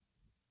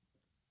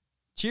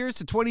Cheers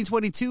to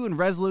 2022 and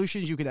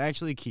resolutions you can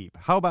actually keep.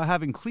 How about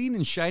having clean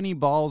and shiny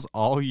balls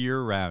all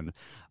year round?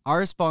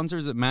 Our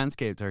sponsors at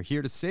Manscaped are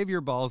here to save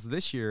your balls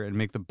this year and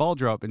make the ball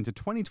drop into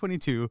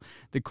 2022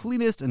 the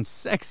cleanest and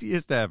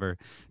sexiest ever.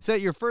 Set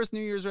your first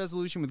New Year's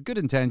resolution with good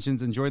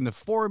intentions and join the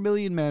 4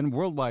 million men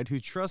worldwide who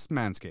trust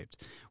Manscaped.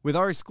 With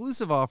our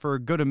exclusive offer,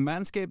 go to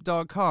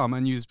manscaped.com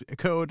and use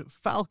code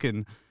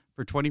FALCON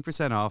for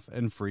 20% off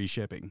and free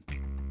shipping.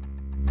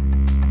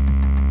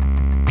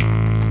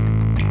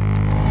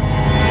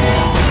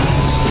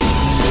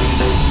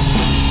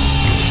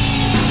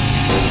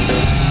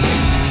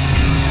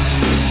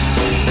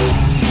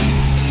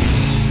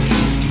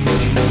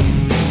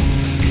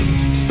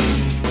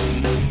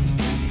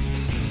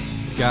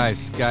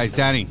 Guys,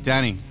 Danny,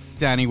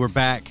 we're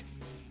back.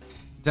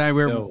 Danny,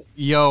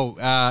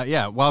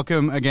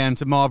 welcome again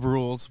to Mob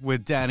Rules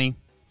with Danny,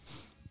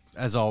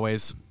 as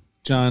always.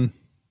 John,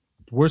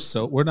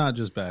 we're not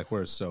just back,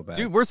 we're so back.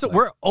 Dude, we're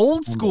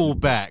old school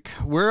back.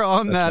 We're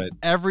on that right.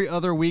 Every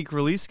other week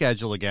release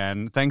schedule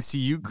again, thanks to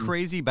you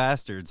crazy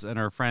bastards and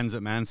our friends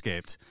at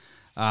Manscaped.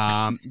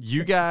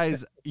 You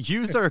guys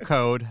used our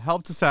code,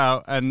 helped us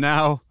out, and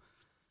now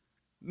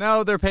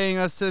they're paying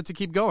us to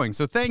keep going.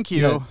 So thank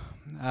you. Yeah.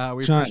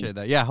 We John, appreciate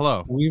that. Yeah,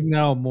 hello. We've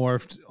now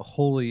morphed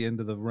wholly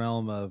into the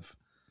realm of,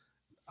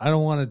 I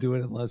don't want to do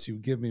it unless you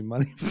give me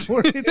money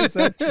for it. Is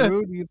that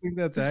true? Do you think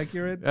that's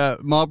accurate?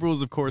 Mob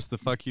Rules, of course, the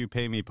Fuck You,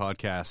 Pay Me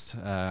podcast.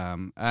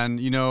 And,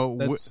 you know...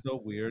 That's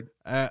so weird.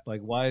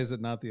 Like, why is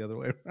it not the other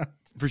way around?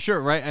 For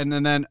sure, right? And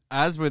then,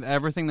 as with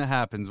everything that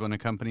happens when a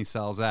company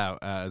sells out,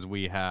 as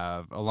we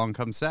have, along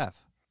comes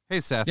Seth. Hey,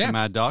 Seth, the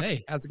Mad Dog.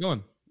 Hey, how's it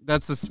going?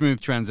 That's the smooth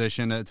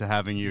transition to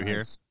having you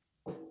here.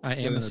 I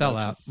am a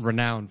sellout,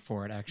 renowned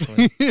for it,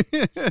 actually.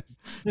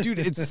 Dude,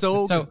 it's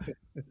so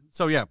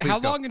yeah. How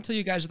long until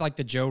you guys are like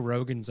the Joe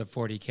Rogans of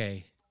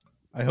 40K?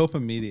 I hope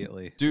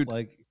immediately. Dude,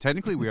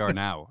 technically we are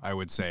now, I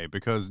would say,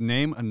 because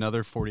name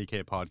another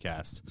 40K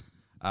podcast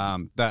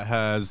that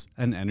has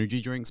an energy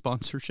drink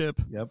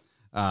sponsorship. Yep.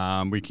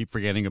 We keep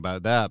forgetting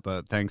about that,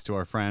 but thanks to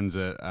our friends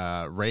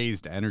at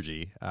Raised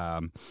Energy,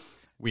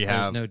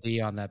 There's no D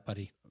on that,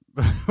 buddy.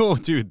 Oh,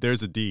 dude,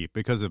 there's a D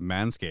because of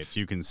Manscaped.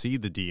 You can see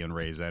the D in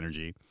Raise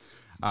Energy.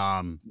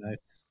 Nice.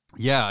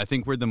 Yeah, I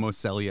think we're the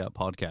most selly out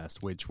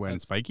podcast, which when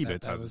Spiky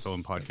Bits has its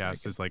own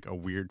podcast is like a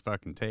weird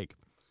fucking take.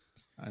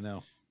 I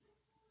know.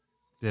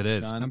 It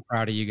is. John, I'm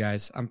proud of you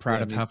guys. I'm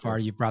proud of how far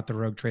you've brought the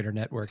Rogue Trader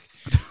Network,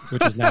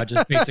 which is now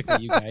just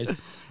basically you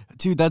guys.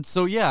 Dude, that's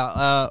so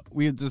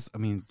we just, I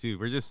mean, dude,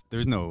 we're just,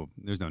 there's no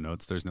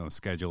notes, there's no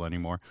schedule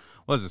anymore.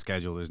 Well, there's a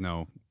schedule, there's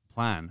no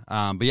plan.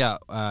 But yeah,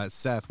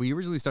 Seth, we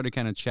originally started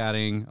kind of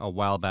chatting a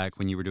while back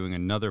when you were doing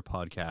another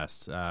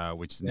podcast,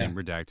 which is named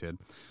Redacted.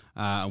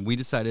 We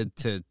decided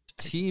to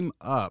team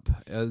up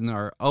in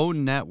our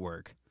own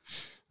network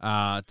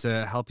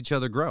to help each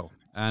other grow.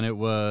 And it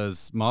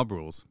was Mob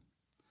Rules.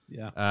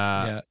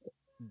 Yeah.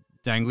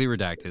 Dangly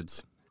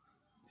Redacteds.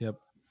 Yep.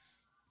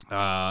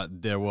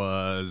 There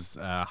was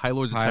High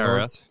Lords of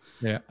Terra.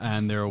 Yeah.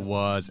 And there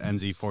was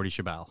NZ40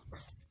 Shabal.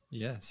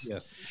 Yes.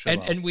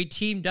 And we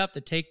teamed up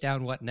to take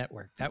down what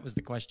network? That was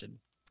the question.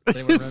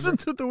 What was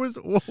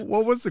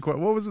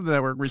the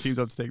network we teamed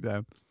up to take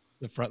down?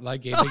 The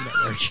Frontline Gaming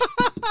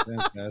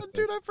Network.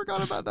 Dude, I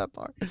forgot about that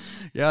part.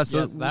 Yeah, so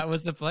yes, that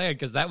was the plan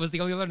because that was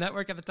the only other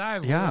network at the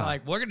time. Yeah,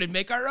 we're going to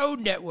make our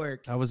own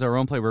network. That was our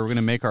own play. We were going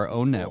to make our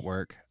own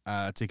network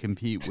to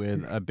compete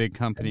with a big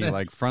company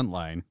like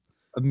Frontline.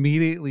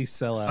 Immediately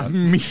sell out.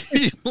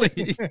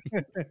 Immediately.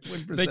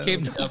 They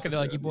came knocking. They're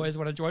like, "You boys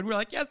want to join?" We're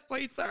like, "Yes,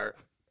 please, sir."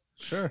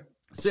 Sure.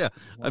 So yeah,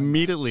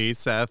 immediately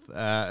Seth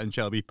and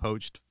Shelby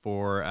poached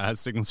for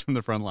Signals from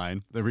the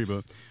Frontline, the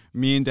reboot.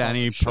 Me and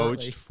Danny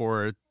poached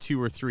for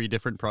 2 or 3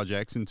 different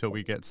projects until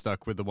we get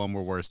stuck with the one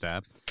we're worst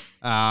at.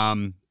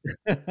 High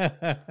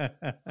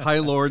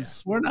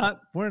Lords. We're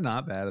not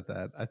bad at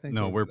that. I think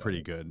we're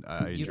pretty good.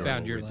 You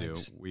found your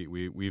legs.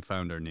 We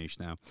found our niche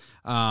now.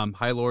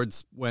 High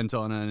Lords went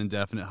on an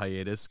indefinite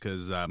hiatus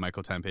because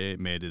Michael Tempe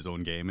made his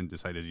own game and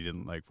decided he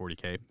didn't like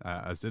 40K,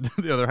 as did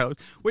the other house,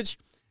 which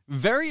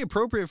very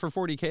appropriate for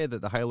 40K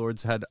that the High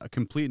Lords had a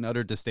complete and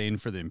utter disdain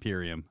for the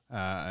Imperium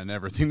and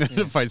everything that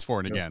it fights for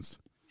and against.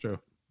 True.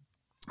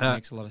 That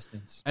makes a lot of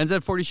sense.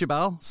 NZ40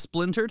 Shabal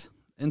splintered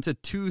into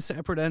 2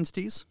 separate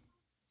entities.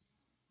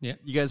 Yeah.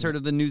 You guys heard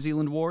of the New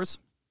Zealand Wars?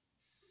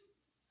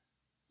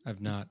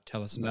 I've not.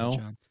 Tell us about it,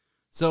 John.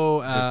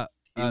 So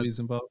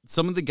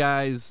some of the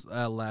guys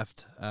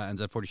left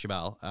NZ40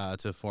 Shabal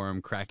to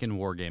form Kraken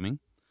Wargaming,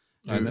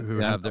 who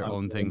have their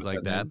own things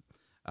like that.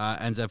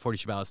 NZ40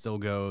 Shabal still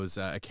goes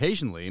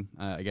occasionally,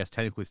 I guess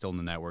technically still in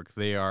the network.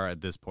 They are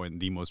at this point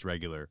the most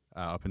regular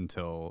up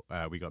until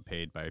we got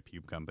paid by a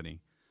pube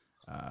company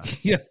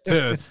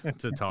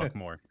to talk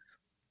more.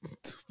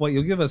 What,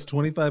 you'll give us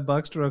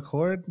 $25 to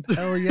record?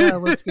 Hell yeah,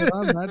 let's get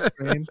on that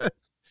train.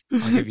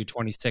 I'll give you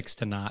 26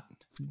 to not.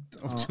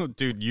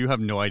 Dude, you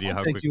have no idea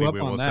how quickly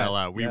we will sell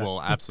out. We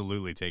will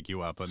absolutely take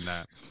you up on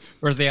that.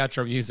 Where's the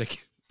outro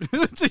music?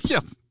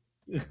 Yeah.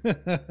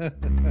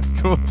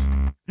 Cool.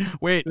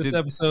 Wait, This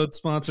episode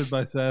sponsored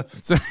by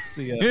Seth. so,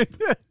 See ya.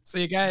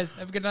 See you guys.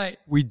 Have a good night.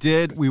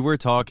 we were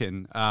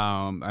talking,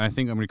 and I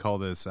think I'm going to call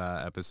this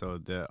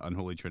episode the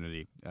Unholy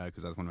Trinity,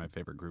 because that's one of my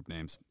favorite group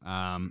names.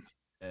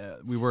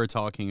 We were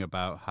talking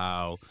about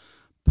how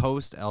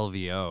post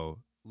LVO,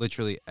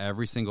 literally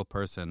every single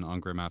person on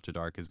Grim After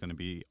Dark is going to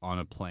be on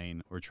a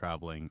plane or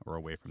traveling or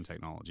away from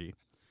technology.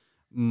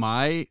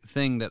 My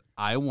thing that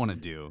I want to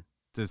do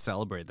to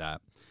celebrate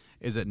that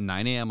is at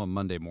 9 a.m. on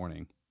Monday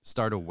morning,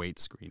 start a wait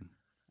screen.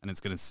 And it's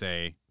going to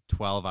say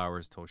 12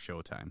 hours till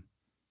showtime.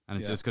 And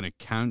it's just going to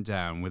count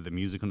down with the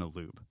music on a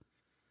loop.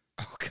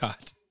 Oh,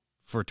 God.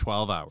 For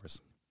 12 hours.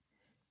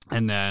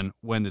 And then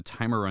when the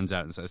timer runs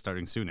out and says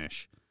starting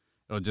soonish,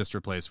 it'll just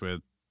replace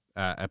with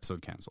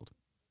episode canceled.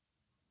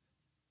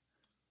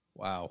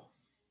 Wow.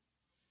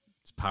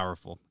 It's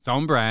powerful. It's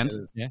on brand.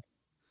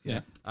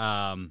 Yeah.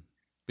 But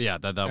yeah,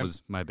 that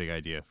was my big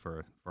idea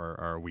for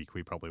our week.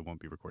 We probably won't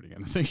be recording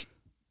anything.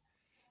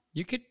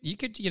 You could,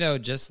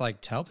 just like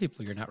tell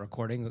people you're not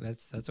recording.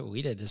 That's what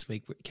we did this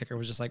week. Kicker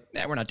was just like,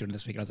 nah, we're not doing it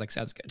this week. And I was like,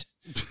 sounds good.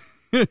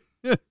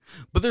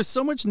 But there's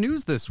so much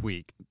news this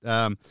week.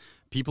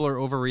 People are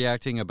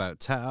overreacting about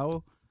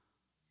Tau.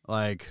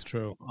 Like, It's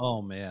true.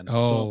 Oh, man.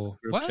 Oh,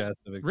 Group what? chats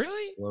have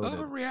Really? exploded.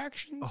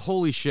 Overreactions?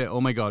 holy shit.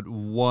 Oh my God.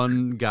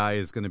 One guy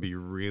is going to be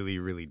really,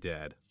 really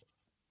dead.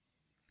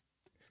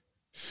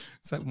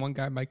 Is that one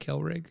guy my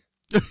kill rig?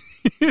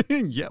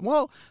 Yeah.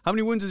 Well, how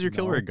many wounds has your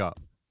kill rig got?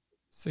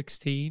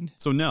 16.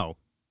 So no.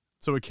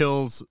 So it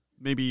kills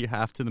maybe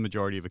half to the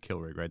majority of a kill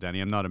rig, right, Danny?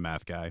 I'm not a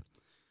math guy.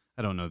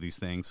 I don't know these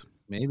things.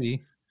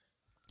 Maybe.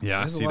 Yeah,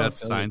 There's a see, lot of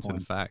that's failure science and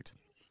points. fact.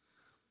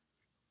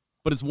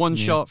 But it's one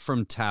shot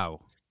from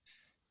Tau.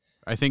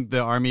 I think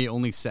the army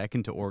only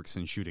second to orcs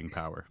in shooting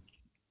power.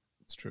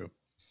 It's true.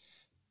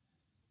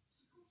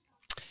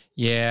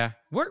 Yeah.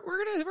 We're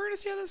gonna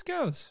see how this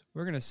goes.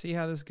 We're gonna see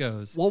how this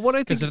goes. Well, what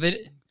I think...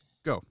 Because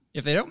Go.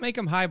 if they don't make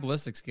them high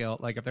ballistic skill,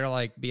 like if they're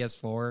like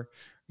BS4 or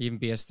even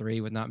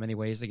BS3 with not many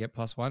ways to get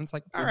 +1, it's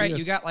like, all right,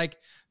 you got like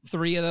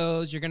 3 of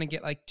those. You're going to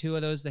get like 2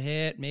 of those to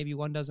hit. Maybe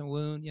 1 doesn't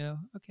wound,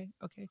 Okay.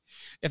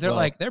 If they're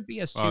they're BS2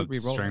 it's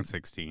reroll. strength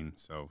 16,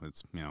 so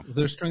it's,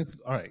 Their strength.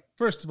 All right.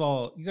 First of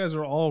all, you guys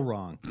are all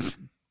wrong.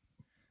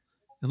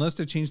 Unless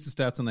they change the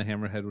stats on the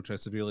hammerhead, which I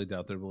severely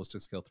doubt they're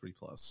ballistic skill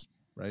 3+,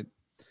 right?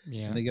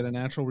 Yeah. And they get a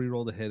natural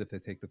reroll to hit if they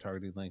take the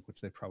targeting link,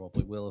 which they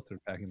probably will if they're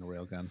attacking the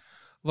railgun.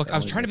 Look, I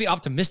was trying to be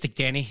optimistic,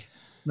 Danny.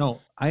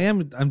 No, I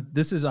am.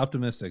 This is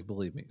optimistic,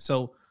 believe me.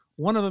 So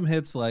one of them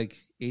hits like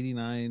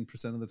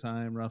 89% of the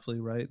time,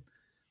 roughly, right?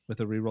 With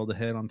a reroll to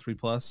hit on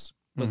 3+.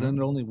 But then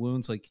it only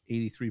wounds like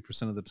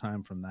 83% of the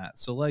time from that.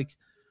 So like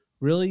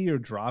really you're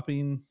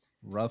dropping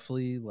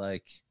roughly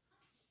like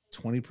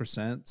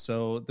 20%.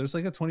 So there's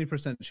like a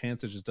 20%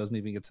 chance it just doesn't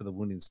even get to the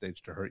wounding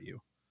stage to hurt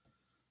you.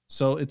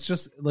 So it's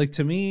just like,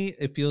 to me,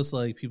 it feels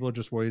like people are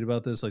just worried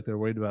about this. Like they're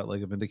worried about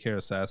like a Vindicare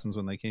Assassins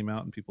when they came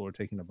out and people were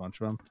taking a bunch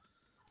of them.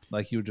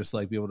 Like you would just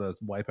like be able to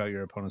wipe out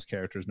your opponent's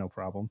characters, no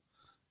problem.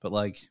 But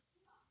like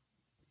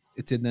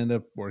it didn't end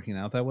up working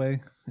out that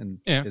way. And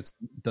it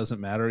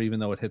doesn't matter, even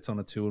though it hits on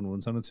a 2 and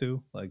wounds on a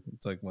 2. Like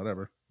it's like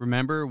whatever.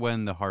 Remember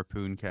when the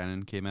harpoon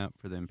cannon came out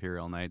for the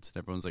Imperial Knights and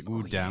everyone's like,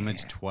 ooh,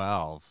 damage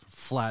 12,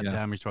 flat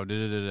damage 12,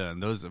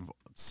 and those have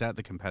set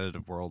the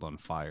competitive world on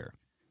fire.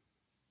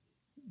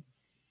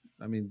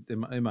 I mean,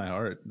 in my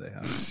heart, they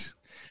have.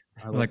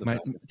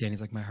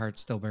 Danny's like, my heart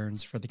still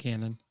burns for the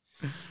cannon.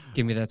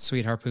 Give me that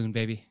sweet harpoon,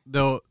 baby.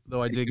 Though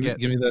I did give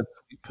me that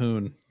sweet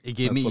poon. It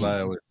gave That's me. what I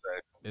always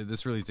say.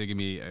 This really did give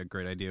me a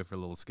great idea for a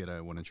little skit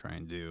I want to try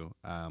and do,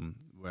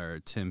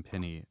 where Tim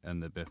Pinney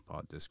and the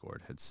BiffPod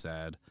Discord had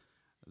said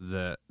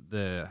the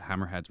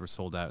hammerheads were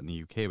sold out in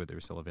the UK, but they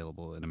were still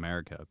available in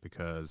America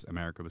because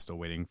America was still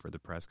waiting for the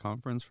press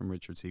conference from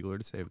Richard Siegler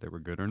to say if they were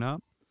good or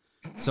not.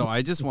 So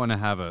I just want to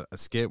have a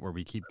skit where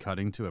we keep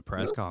cutting to a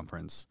press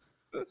conference,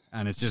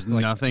 and it's just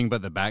like, nothing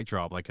but the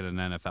backdrop, like at an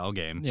NFL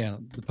game. Yeah,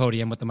 the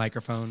podium with the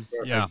microphone.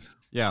 Perfect.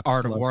 Yeah.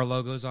 Art of War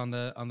logos on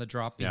the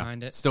drop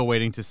behind it. Still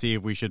waiting to see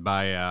if we should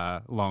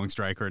buy Long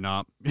Strike or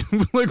not.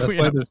 Like that's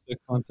why they're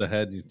 6 months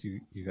ahead.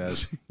 You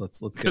guys, let's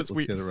get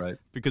it right,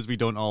 because we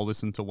don't all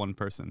listen to one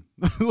person.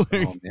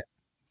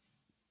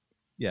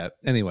 Yeah.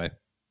 Anyway.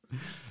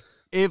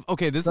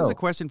 This is a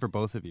question for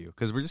both of you,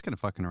 because we're just kind of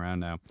fucking around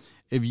now.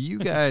 If you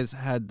guys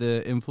had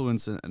the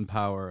influence and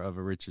power of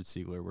a Richard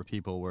Siegler, where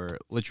people were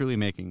literally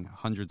making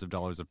hundreds of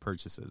dollars of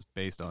purchases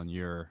based on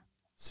your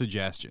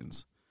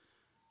suggestions,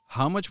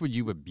 how much would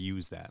you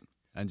abuse that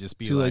and just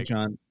be too late,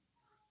 John?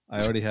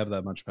 I already have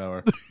that much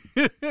power.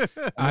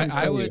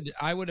 I would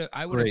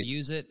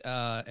abuse it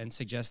and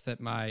suggest that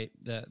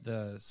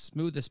the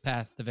smoothest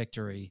path to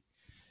victory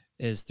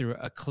is through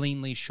a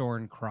cleanly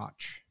shorn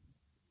crotch.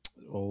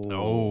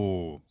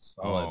 Oh,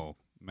 solid. Oh,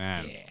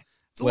 man. Yeah.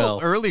 It's a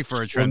little early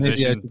for a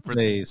transition.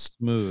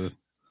 Smooth.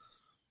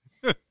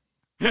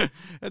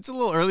 It's a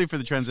little early for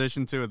the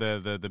transition to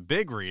the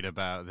big read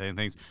about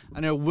things.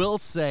 And I will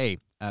say,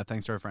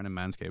 thanks to our friend in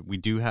Manscaped, we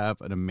do have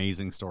an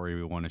amazing story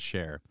we want to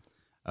share.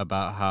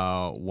 about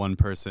how one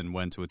person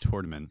went to a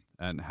tournament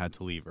and had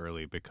to leave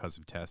early because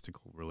of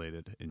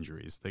testicle-related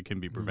injuries that can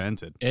be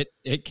prevented.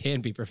 It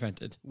can be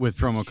prevented with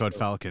promo code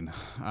Falcon,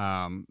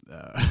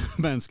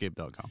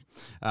 manscaped.com.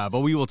 But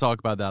we will talk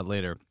about that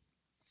later.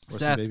 Or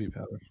Seth, some baby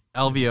powder.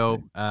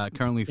 LVO,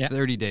 currently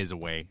 30 days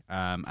away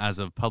as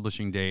of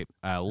publishing date,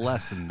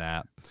 less than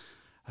that.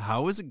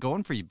 How is it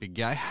going for you, big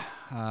guy?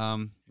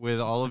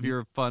 With all of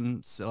your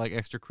fun, like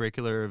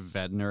extracurricular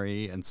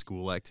veterinary and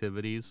school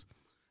activities,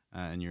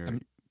 and your.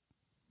 I'm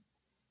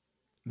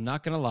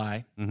not gonna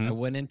lie. Mm-hmm.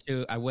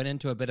 I went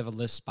into a bit of a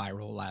list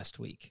spiral last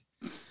week.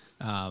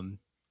 When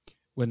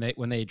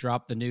they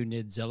dropped the new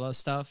Nidzilla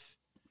stuff.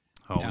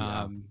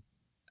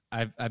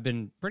 I've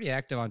been pretty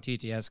active on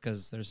TTS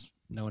because there's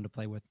no one to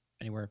play with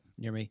anywhere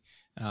near me,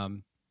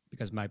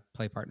 because my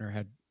play partner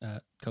had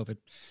COVID.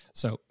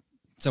 So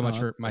much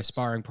for my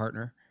sparring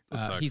partner.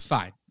 He's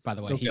fine, by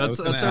the way. Okay. That's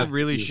a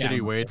really shitty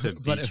Yeah. way to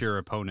But beat your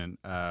opponent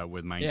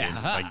with mind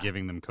games by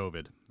giving them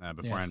COVID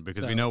beforehand.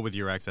 Because we know with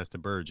your access to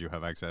birds, you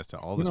have access to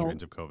all the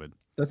strains of COVID.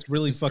 That's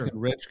really It's fucking true.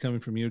 rich coming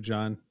from you,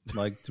 John.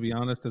 Like, to be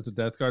honest, as a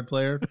Death Guard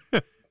player,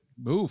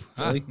 Move.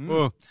 Really?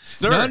 Oh,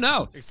 sir.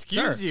 No.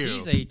 Excuse Sir, you.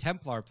 He's a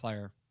Templar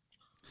player.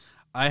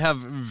 I have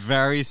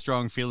very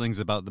strong feelings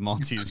about the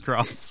Maltese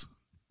cross.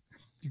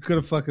 you could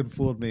have fucking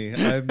fooled me.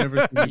 I've never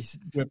seen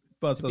you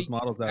bust those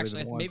models out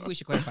Actually, even once. maybe we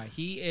should clarify.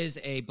 He is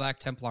a Black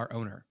Templar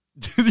owner.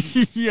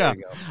 Yeah. There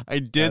you go. I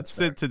did That's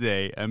sit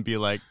today and be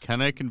like,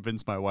 can I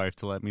convince my wife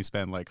to let me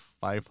spend like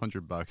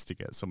 $500 to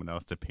get someone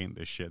else to paint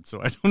this shit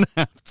so I don't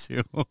have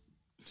to?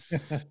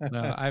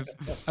 No,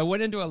 I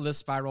went into a list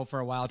spiral for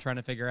a while trying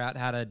to figure out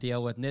how to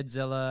deal with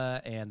Nidzilla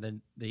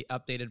and the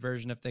updated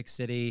version of Thick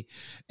City,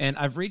 and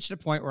I've reached a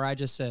point where I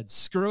just said,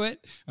 "Screw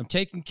it! I'm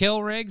taking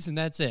kill rigs, and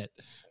that's it.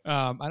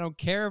 I don't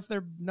care if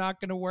they're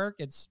not going to work.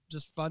 It's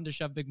just fun to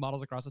shove big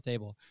models across the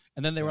table."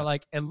 And then they were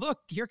like, "And look,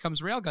 here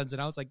comes railguns,"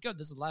 and I was like, "Good,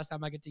 this is the last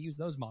time I get to use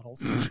those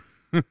models."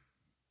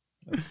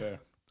 That's fair.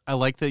 I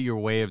like that your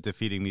way of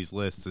defeating these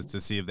lists is to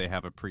see if they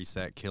have a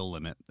preset kill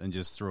limit and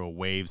just throw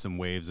waves and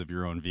waves of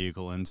your own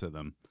vehicle into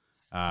them.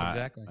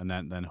 Exactly. And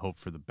then hope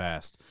for the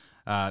best.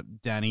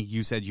 Danny,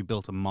 you said you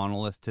built a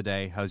monolith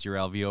today. How's your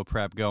LVO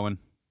prep going?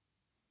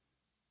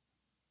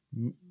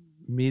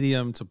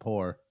 Medium to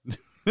poor.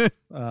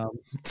 How many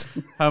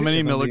If I'm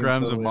being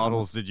milligrams of totally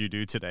models did you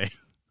do today?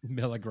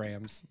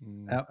 Milligrams.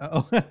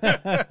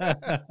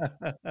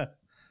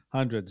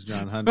 Hundreds,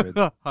 John,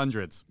 hundreds.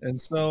 Hundreds. And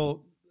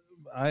so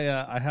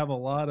I have a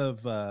lot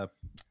of I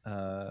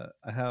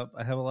have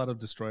a lot of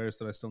destroyers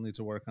that I still need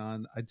to work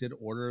on. I did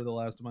order the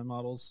last of my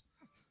models.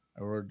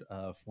 I ordered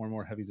 4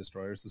 more heavy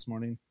destroyers this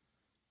morning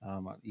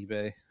on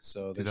eBay.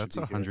 So Dude, that's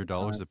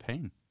 $100 a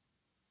pain.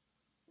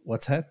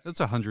 What's that? That's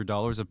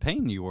 $100 a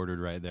pain you ordered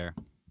right there.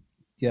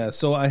 Yeah,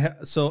 so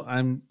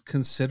I'm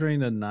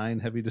considering a 9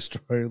 heavy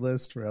destroyer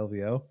list for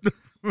LVO.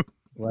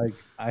 Like,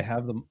 I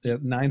have them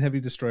 9 heavy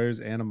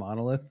destroyers and a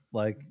monolith,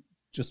 like,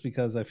 just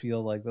because I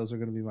feel like those are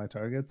going to be my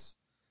targets.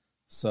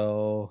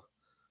 So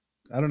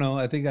I don't know.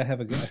 I think I have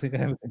a good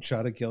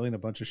shot at killing a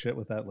bunch of shit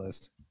with that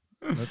list.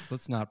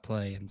 Let's not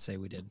play and say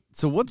we did.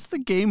 So what's the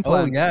game Oh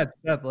plan? yeah,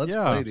 Seth, let's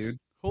Yeah. play, dude.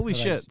 Holy Oh,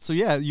 shit. nice. So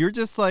yeah, you're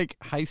just like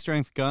high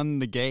strength gun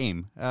the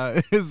game.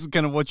 Is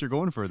kind of what you're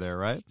going for there,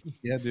 right?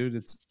 Yeah, dude.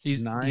 It's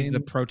He's 9 the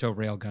proto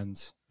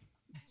railguns.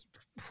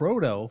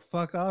 proto.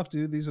 Fuck off,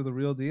 dude. These are the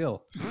real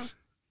deal.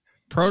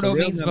 Proto So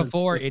means railgun is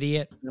before, just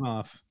idiot.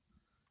 Off.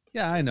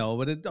 Yeah, I know,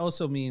 but it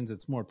also means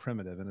it's more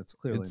primitive, and it's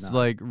clearly It's not.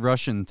 like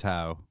Russian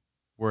Tau,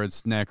 where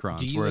it's Do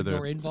Necrons, you where ignore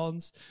they're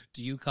invulns?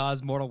 Do you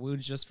cause mortal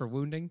wounds just for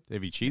wounding?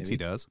 if he cheats, he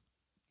Maybe. does.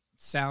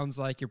 Sounds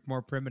like you're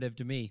more primitive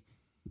to me.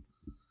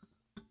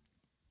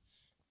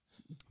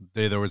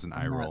 There was an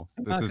eye roll.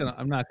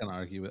 I'm not gonna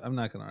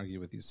argue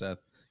with you, Seth.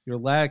 Your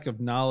lack of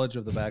knowledge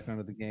of the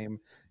background of the game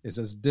is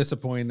as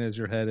disappointing as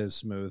your head is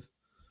smooth.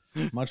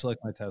 Much like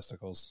my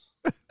testicles.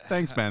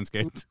 Thanks,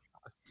 Manscaped.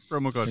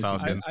 Promo code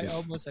Falcon. I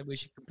almost said we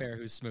should compare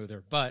who's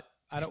smoother, but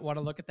I don't want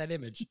to look at that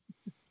image.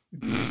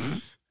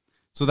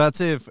 So that's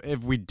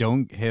if we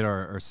don't hit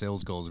our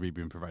sales goals we've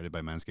been provided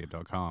by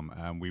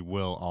manscaped.com, we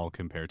will all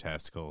compare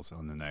testicles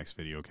on the next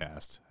video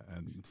cast,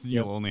 and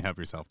you'll only have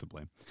yourself to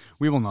blame.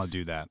 We will not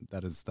do that.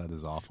 That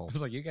is awful. I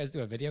was like, you guys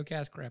do a video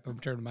cast? Crap, I'm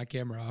turning my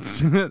camera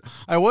off.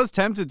 I was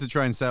tempted to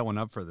try and set one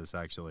up for this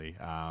actually,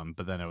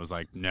 but then it was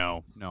like,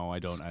 no, I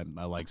don't.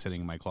 I like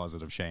sitting in my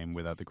closet of shame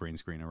without the green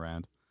screen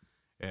around.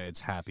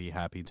 It's happy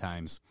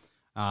times.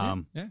 Yeah.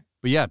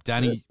 But yeah,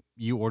 Danny,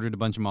 you ordered a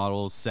bunch of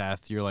models.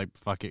 Seth, you're like,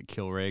 fuck it,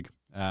 kill rig.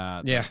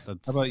 Yeah.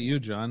 That's, How about you,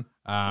 John?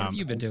 What have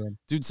you been doing?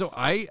 dude? So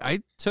I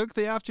took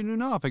the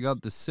afternoon off. I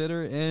got the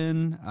sitter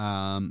in.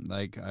 I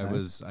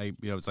was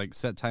like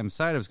set time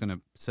aside. I was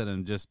gonna sit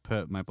and just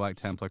put my Black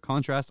Templar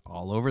contrast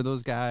all over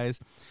those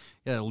guys.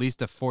 Yeah, at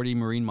least 40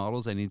 Marine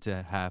models I need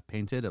to have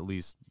painted, at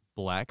least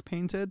black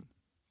painted.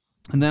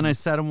 And then I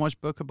sat and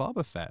watched Book of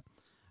Boba Fett.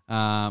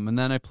 And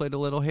then I played a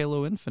little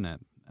Halo Infinite.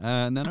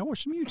 And then I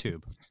watched some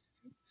YouTube.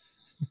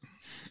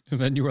 And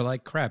then you were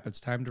like, crap,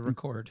 it's time to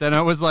record. Then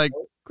I was like,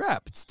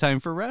 crap, it's time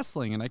for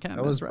wrestling, and I can't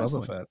That miss was Boba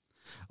wrestling. Fett.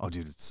 Oh,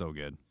 dude, it's so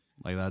good.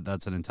 Like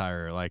that's an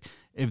entire, like,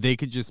 if they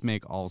could just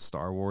make all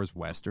Star Wars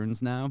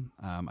Westerns now,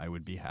 I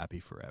would be happy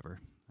forever.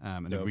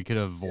 And if we could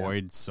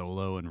avoid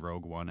Solo and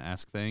Rogue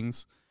One-esque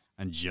things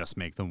and just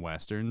make them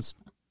Westerns,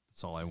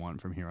 that's all I want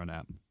from here on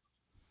out.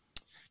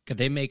 Could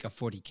they make a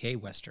 40K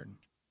Western?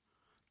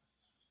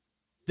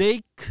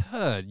 They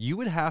could. You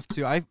would have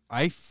to.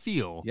 I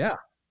feel. Yeah.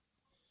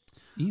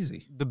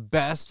 Easy. The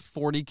best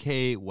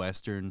 40K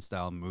Western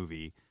style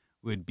movie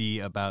would be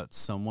about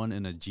someone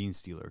in a gene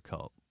stealer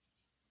cult.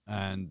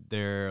 And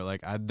they're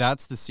like,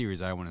 that's the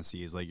series I want to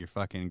see, is like your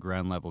fucking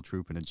ground level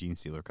troop in a gene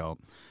stealer cult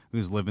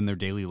who's living their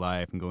daily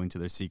life and going to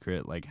their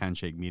secret like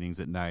handshake meetings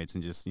at nights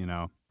and just,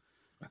 I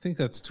think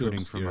that's too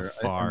obscure. From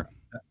afar.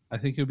 I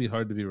think it would be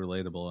hard to be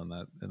relatable in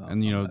that.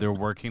 And they're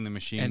working the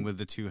machine with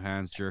the two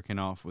hands, jerking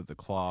off with the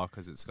claw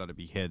because it's got to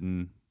be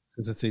hidden.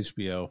 Because it's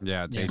HBO.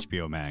 Yeah, it's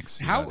HBO Max.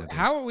 How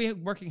are we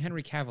working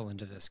Henry Cavill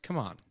into this? Come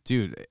on,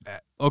 dude.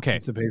 Okay,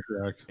 it's a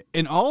patriarch.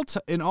 In all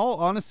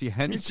honesty,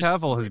 Henry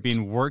Cavill has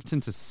been worked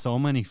into so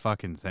many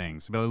fucking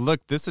things. But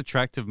look, this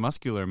attractive,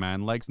 muscular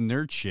man likes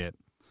nerd shit.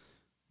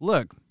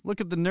 Look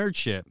at the nerd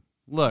shit.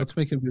 Look, let's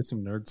make him do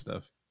some nerd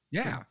stuff.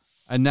 Yeah.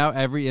 And now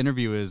every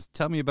interview is,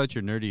 tell me about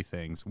your nerdy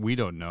things. We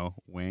don't know.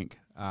 Wink.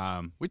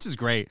 Which is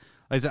great.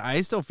 Like I said,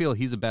 I still feel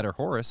he's a better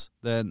Horus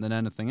than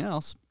anything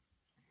else.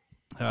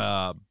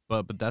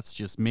 But that's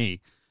just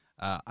me.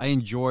 I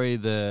enjoy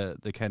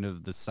the kind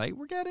of the site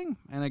we're getting,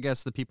 and I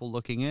guess the people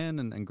looking in,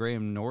 and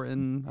Graham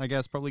Norton, I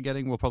guess,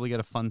 we'll probably get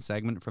a fun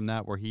segment from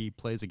that where he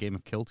plays a game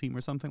of Kill Team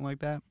or something like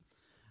that.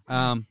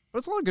 But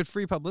it's a lot of good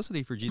free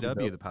publicity for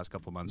GW the past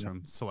couple of months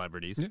from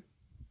celebrities. Yeah.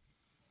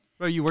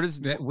 Well,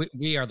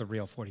 we are the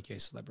real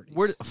 40K celebrities.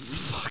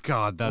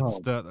 God, that's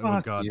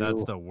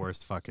that's the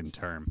worst fucking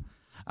term.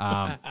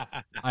 I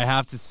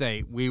have to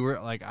say, we were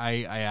like,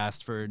 I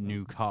asked for a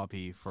new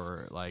copy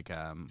for like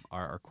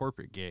our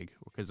corporate gig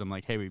because I'm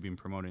like, hey, we've been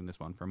promoting this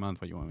one for a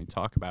month. What do you want me to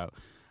talk about?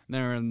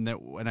 And then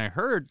when I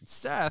heard,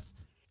 Seth,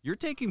 you're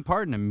taking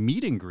part in a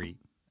meet and greet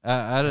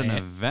at an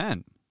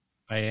event.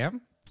 I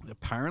am.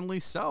 Apparently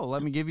so.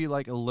 Let me give you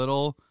like a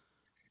little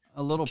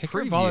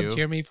Kicker preview.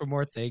 Volunteer me for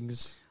more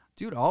things.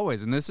 Dude,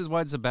 always. And this is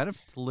why it's a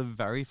benefit to live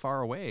very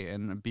far away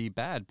and be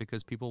bad,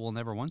 because people will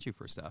never want you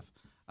for stuff.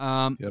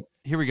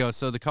 Here we go.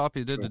 So the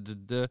copy.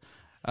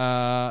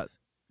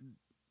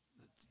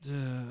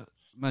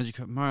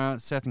 Magic Mara,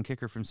 Seth and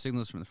Kicker from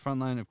Signals from the front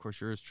line. Of course,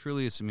 yours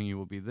truly, assuming you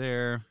will be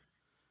there.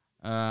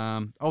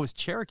 It's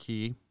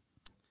Cherokee.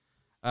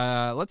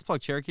 Let's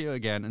plug Cherokee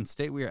again and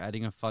state we are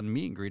adding a fun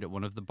meet and greet at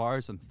one of the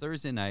bars on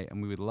Thursday night,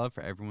 and we would love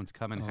for everyone to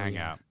come and hang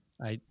out.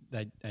 I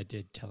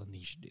did tell him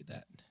he should do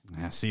that.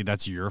 Yeah, see,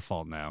 that's your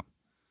fault now.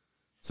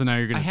 So now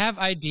you're gonna. I have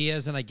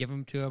ideas and I give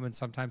them to him, and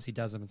sometimes he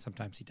does them, and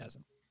sometimes he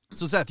doesn't.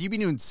 So Seth, you've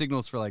been doing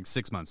Signals for like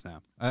 6 months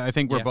now. I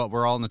think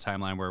we're all in the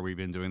timeline where we've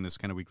been doing this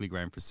kind of weekly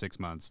grind for 6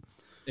 months.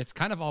 It's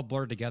kind of all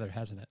blurred together,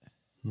 hasn't it?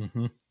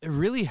 Mm-hmm. It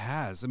really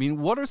has. I mean,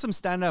 what are some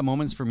standout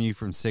moments from you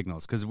from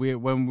Signals? Because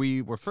when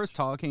we were first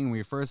talking,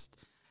 we first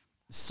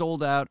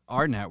sold out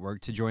our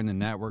network to join the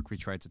network we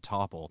tried to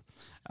topple.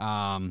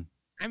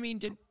 I mean,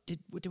 did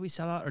we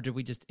sell out or did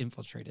we just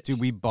infiltrate it? Dude,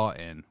 we bought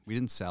in. We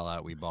didn't sell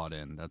out. We bought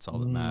in. That's all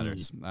that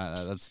matters.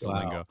 That's the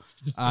lingo.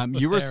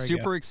 You were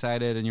super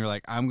excited, and you're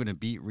like, I'm going to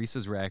beat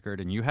Reese's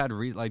record. And you had,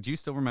 do you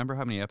still remember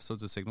how many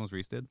episodes of Signals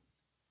Reese did?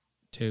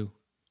 2,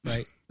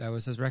 right? That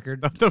was his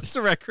record. That was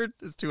the record?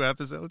 It's 2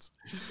 episodes?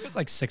 It was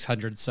like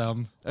 600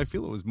 some. I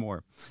feel it was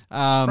more.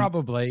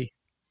 Probably.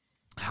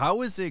 How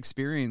has the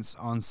experience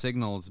on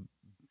Signals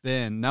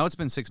been? Now it's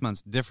been 6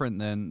 months, different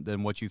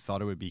than what you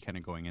thought it would be kind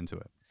of going into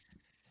it.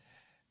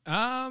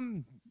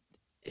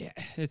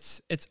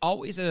 It's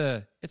always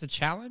a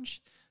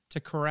challenge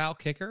to corral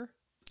Kicker.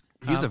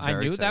 He's a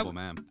very excitable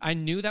man. I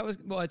knew that was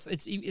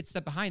it's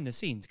the behind the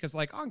scenes, because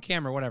like on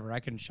camera, whatever, I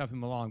can shove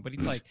him along, but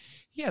he's like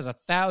he has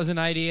 1,000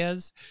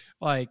 ideas,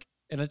 like,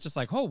 and it's just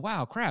like, oh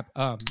wow, crap.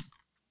 What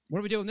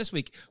are we doing this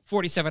week?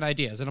 47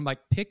 ideas, and I'm like,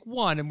 pick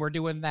one, and we're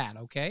doing that,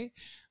 okay?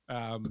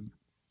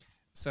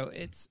 So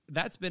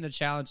that's been a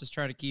challenge, just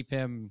trying to keep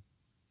him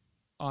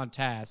on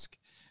task.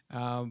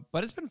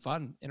 But it's been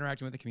fun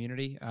interacting with the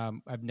community.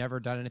 I've never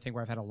done anything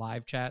where I've had a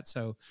live chat,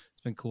 so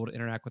it's been cool to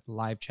interact with the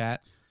live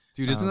chat.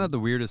 Dude, isn't that the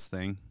weirdest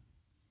thing?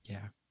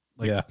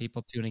 Yeah.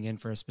 People tuning in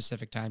for a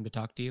specific time to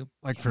talk to you.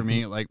 Like for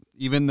me, like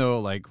even though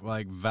like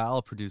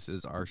Val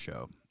produces our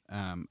show,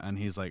 and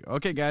he's like,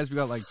 okay, guys, we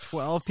got like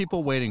 12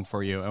 people waiting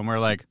for you, and we're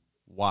like,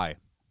 why?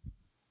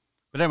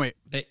 But anyway,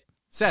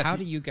 Seth, how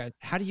do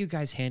you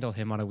guys handle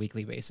him on a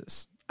weekly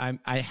basis?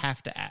 I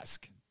have to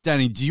ask.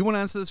 Danny, do you want to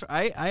answer this?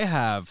 I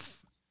have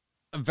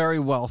a very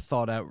well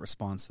thought out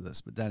response to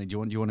this, but Danny, do you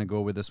want to go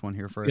with this one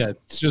here first? Yeah,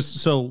 it's just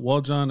so while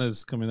John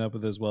is coming up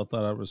with his well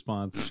thought out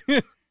response,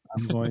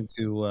 I'm going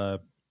to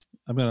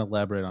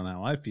elaborate on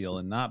how I feel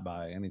and not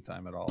buy any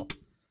time at all.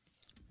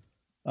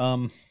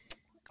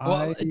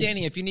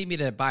 Danny, if you need me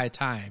to buy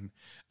time,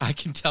 I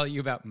can tell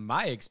you about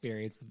my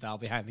experience with Val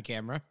behind the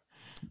camera.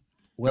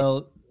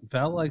 Well,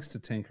 Val likes to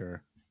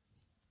tinker,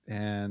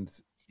 and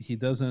he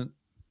doesn't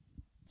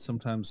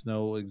sometimes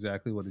know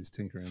exactly what he's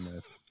tinkering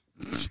with.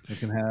 It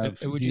can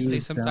have. Would you say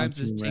sometimes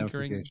his downstream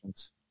tinkering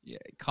ramifications.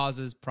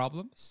 causes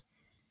problems?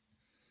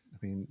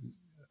 I mean,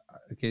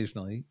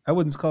 occasionally, I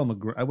wouldn't call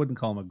him I wouldn't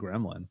call him a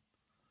gremlin.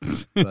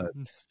 But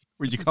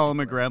Would you call him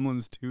a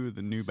Gremlins 2,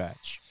 the new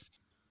batch?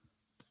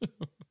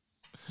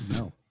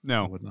 no,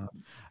 No. I would not.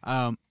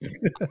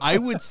 I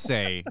would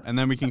say, and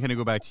then we can kind of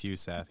go back to you,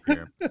 Seth,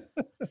 here.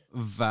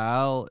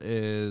 Val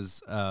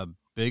is as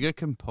big a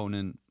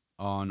component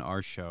on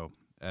our show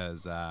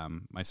as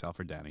myself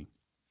or Danny.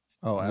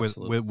 Oh,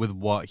 absolutely. With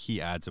what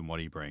he adds and what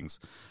he brings.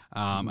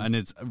 And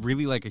it's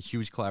really like a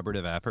huge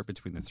collaborative effort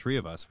between the three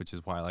of us, which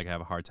is why like I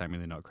have a hard time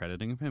really not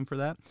crediting him for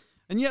that.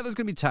 And yeah, there's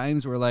going to be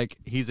times where like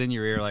he's in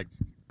your ear like,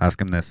 ask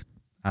him this.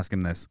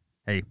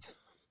 Hey,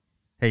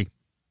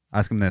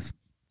 ask him this.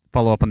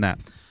 Follow up on that.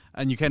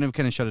 And you kind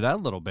of shut it out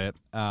a little bit.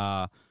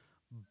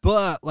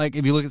 But like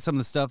if you look at some of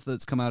the stuff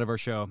that's come out of our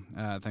show,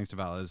 thanks to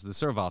Val, is the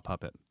Serval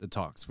puppet that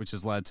talks, which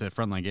has led to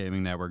Frontline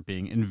Gaming Network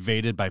being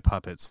invaded by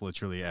puppets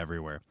literally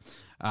everywhere.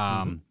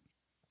 And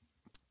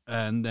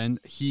then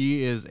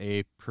he is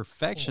a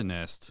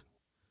perfectionist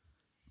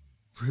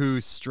who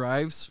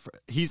strives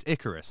he's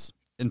Icarus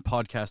in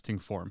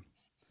podcasting form.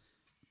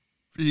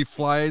 He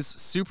flies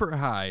super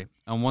high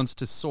and wants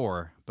to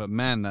soar, but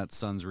man, that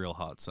sun's real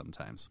hot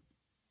sometimes.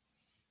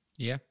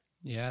 Yeah,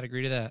 I'd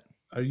agree to that.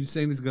 Are you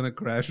saying he's going to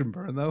crash and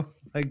burn though?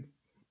 Like,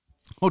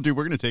 oh, dude,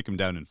 we're going to take him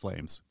down in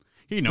flames.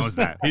 He knows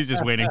that. He's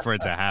just waiting for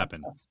it to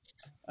happen.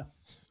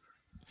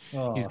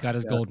 He's got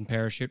his golden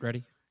parachute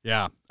ready.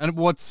 Yeah. And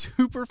what's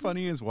super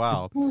funny as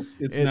well.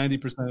 It's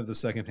 90% of the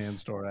secondhand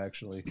store,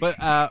 actually. But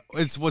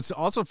it's what's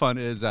also fun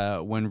is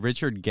when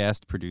Richard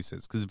Guest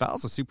produces, because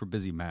Val's a super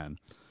busy man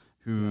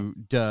who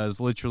does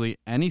literally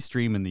any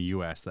stream in the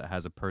U.S. that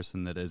has a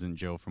person that isn't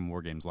Joe from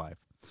War Games Live.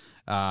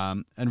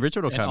 And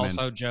Richard will come in. And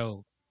also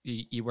Joe.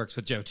 He works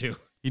with Joe too.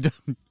 He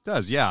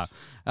does, yeah.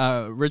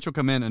 Rich will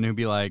come in and he'll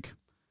be like,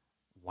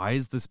 why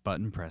is this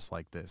button press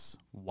like this?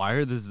 Why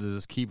are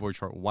this keyboard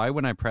short? Why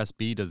when I press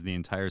B does the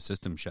entire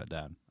system shut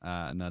down?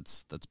 And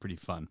that's pretty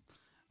fun,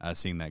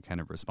 seeing that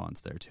kind of response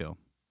there too.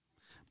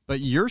 But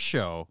your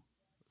show,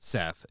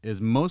 Seth,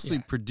 is mostly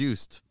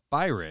produced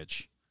by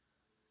Rich.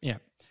 Yeah.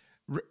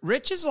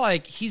 Rich is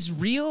like, he's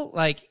real,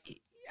 like...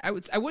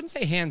 I wouldn't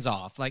say hands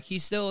off. Like he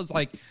still is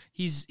like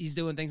he's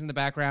doing things in the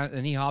background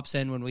and he hops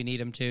in when we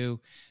need him to.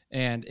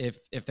 And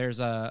if there's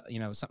a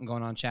something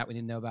going on in chat we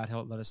need to know about,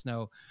 he'll let us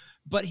know.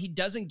 But he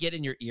doesn't get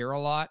in your ear a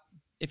lot,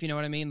 if you know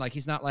what I mean. Like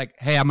he's not like,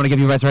 hey, I'm gonna give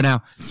you advice right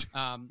now.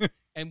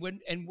 And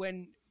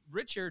when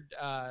Richard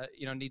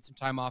needs some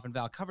time off and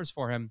Val covers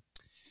for him,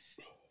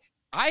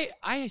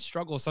 I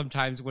struggle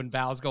sometimes when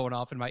Val's going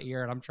off in my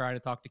ear and I'm trying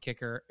to talk to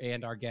Kicker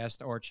and our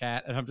guest or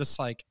chat, and I'm just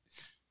like,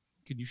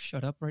 could you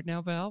shut up right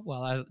now, Val,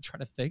 while I try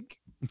to think?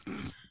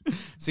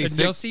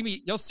 You'll see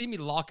me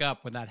lock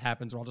up when that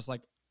happens, where I'll just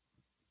like,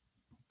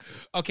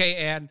 okay,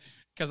 and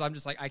because I'm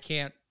just like, I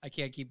can't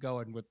keep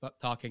going with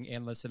talking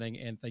and listening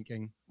and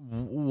thinking.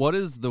 What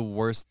is the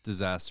worst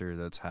disaster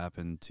that's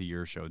happened to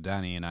your show?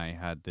 Danny and I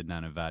had the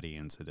Nanavati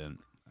incident,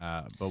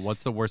 but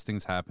what's the worst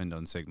things happened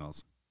on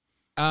Signals?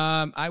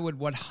 I would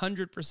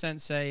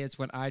 100% say it's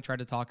when I tried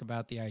to talk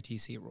about the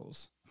ITC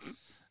rules.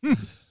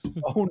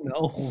 Oh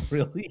no,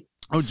 really?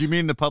 Oh, do you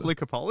mean the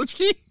public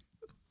apology?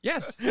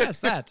 Yes,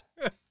 that.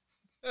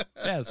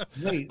 Yes.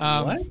 Wait,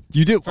 what?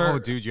 You do? Oh,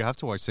 dude, you have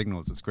to watch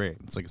Signals. It's great.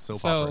 It's like a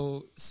soap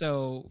opera.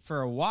 So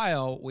for a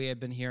while, we had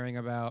been hearing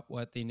about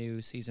what the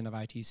new season of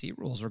ITC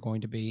rules were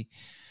going to be.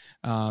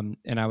 And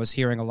I was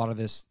hearing a lot of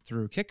this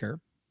through Kicker.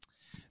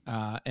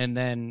 And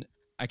then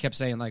I kept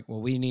saying, like,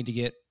 well, we need to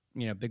get,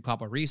 Big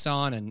Papa Reese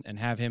on and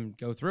have him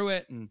go through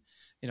it. And,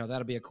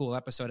 that'll be a cool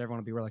episode. Everyone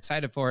will be real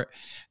excited for it.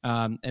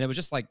 And it was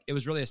just like, it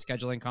was really a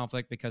scheduling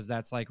conflict because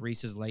that's like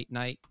Reese's late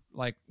night,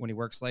 like when he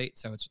works late.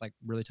 So it's like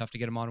really tough to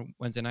get him on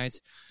Wednesday nights.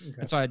 Okay.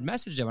 And so I had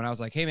messaged him and I was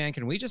like, hey man,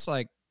 can we just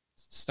like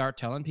start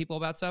telling people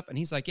about stuff? And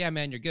he's like, yeah,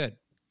 man, you're good.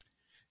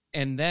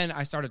 And then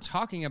I started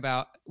talking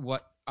about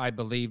what I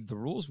believed the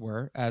rules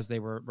were as they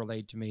were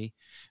relayed to me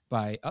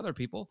by other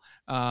people.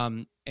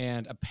 And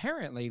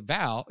apparently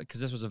Val, because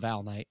this was a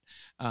Val night,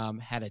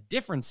 had a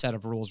different set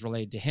of rules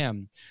relayed to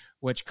him,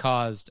 which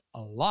caused a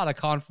lot of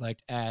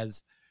conflict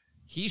as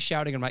he's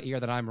shouting in my ear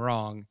that I'm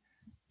wrong.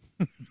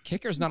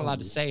 Kicker's not allowed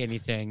to say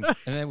anything.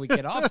 And then we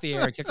get off the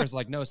air and Kicker's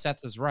like, no,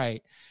 Seth is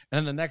right. And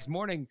then the next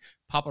morning,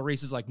 Papa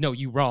Reese is like, no,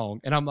 you wrong.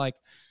 And I'm like,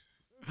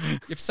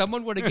 if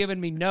someone would have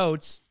given me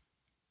notes,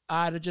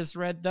 I'd have just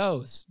read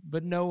those,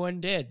 but no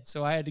one did.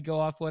 So I had to go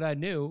off what I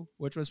knew,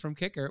 which was from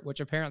Kicker, which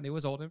apparently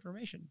was old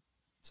information.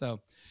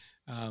 So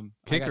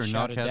Kicker I got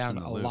shouted down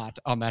a loop. lot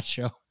on that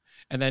show.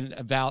 And then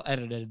Val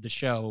edited the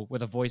show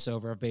with a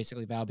voiceover of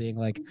basically Val being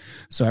like,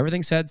 so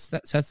everything Seth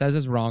says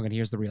is wrong, and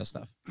here's the real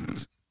stuff.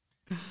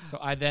 So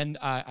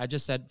I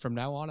just said, from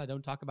now on, I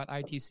don't talk about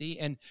ITC.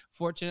 And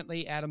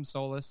fortunately, Adam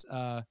Solis,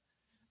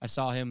 I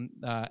saw him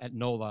at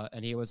NOLA,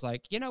 and he was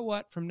like, you know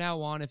what? From now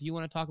on, if you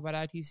want to talk about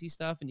ITC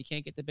stuff and you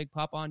can't get the Big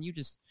Pop on, you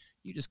just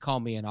call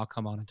me and I'll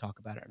come on and talk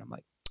about it. And I'm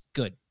like,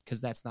 good, because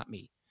that's not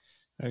me.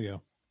 There you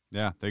go.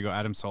 Yeah, there you go.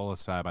 Adam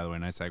Solis, by the way,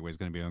 nice segue, is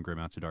going to be on Grim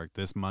After Dark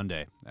this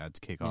Monday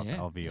to kick off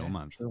LVO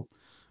month. True.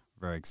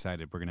 Very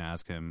excited. We're going to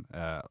ask him,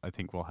 I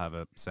think we'll have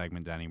a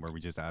segment, Danny, where we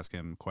just ask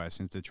him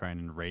questions to try and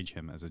enrage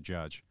him as a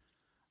judge.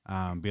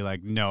 Be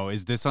like, no,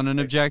 is this on an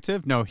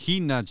objective? No, he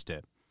nudged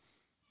it.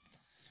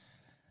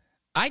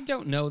 I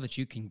don't know that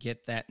you can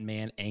get that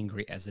man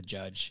angry as a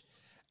judge.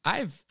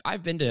 I've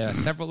been to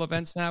several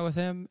events now with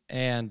him,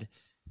 and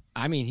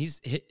I mean,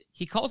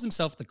 he calls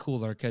himself the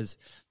cooler because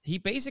he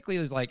basically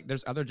is like,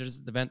 there's other judges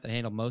at the event that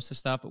handle most of the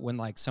stuff, but when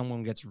like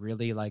someone gets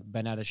really like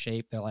bent out of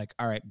shape, they're like,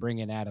 all right, bring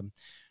in Adam.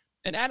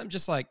 And Adam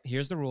just like,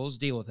 here's the rules,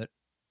 deal with it,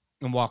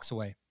 and walks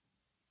away.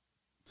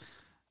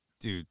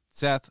 Dude,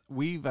 Seth,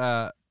 we've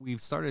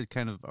started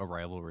kind of a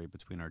rivalry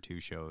between our two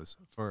shows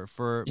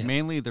for Yes.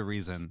 mainly the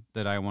reason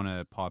that I want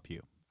to pop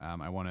you.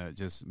 I want to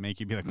just make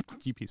you be like,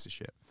 you piece of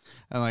shit.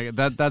 And like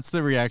that's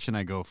the reaction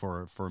I go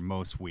for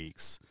most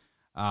weeks.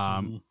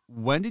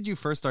 When did you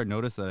first start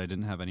notice that I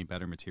didn't have any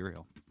better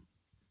material?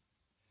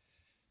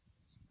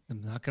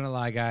 I'm not going to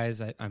lie,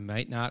 guys. I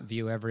might not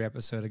view every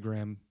episode of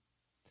Grimm.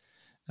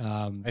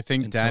 I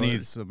think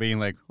Danny's being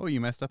like, oh, you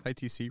messed up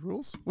ITC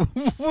rules?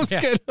 Was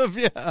kind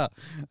of,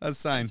 a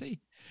sign. See,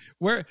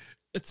 where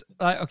it's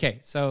okay.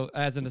 So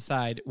as an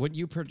aside, when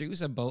you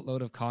produce a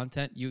boatload of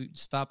content, you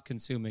stop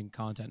consuming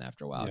content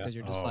after a while because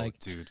you're just like,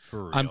 dude,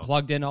 for real. I'm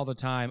plugged in all the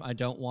time. I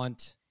don't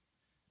want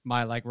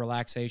my like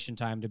relaxation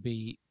time to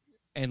be,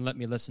 and let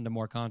me listen to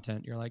more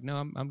content. You're like, no,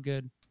 I'm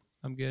good.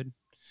 I'm good.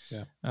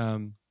 Yeah.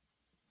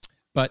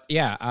 But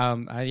yeah,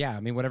 I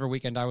mean, whatever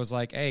weekend I was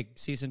like, hey,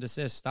 cease and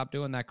desist, stop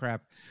doing that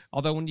crap.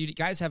 Although when you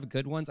guys have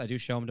good ones, I do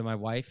show them to my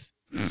wife,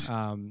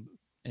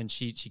 and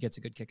she gets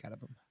a good kick out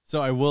of them.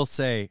 So I will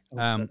say,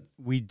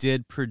 we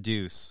did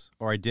produce,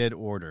 or I did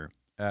order,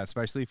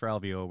 especially for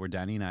LVO, where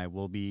Danny and I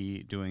will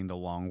be doing the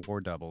Long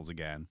War doubles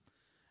again.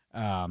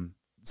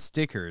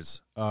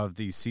 Stickers of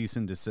the cease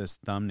and desist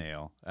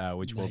thumbnail,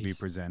 which we'll be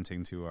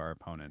presenting to our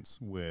opponents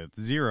with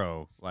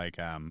zero like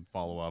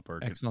follow up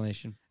or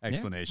explanation.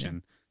 Yeah.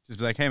 Just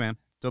be like, hey man,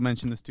 don't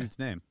mention this dude's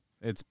name.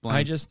 It's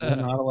blank. We're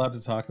not allowed to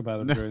talk about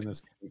it during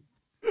this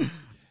game.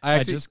 I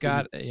just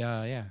got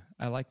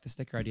I like the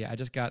sticker idea. I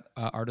just got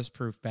artist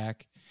proof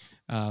back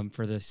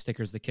for the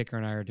stickers the Kicker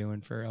and I are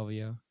doing for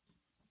LVO.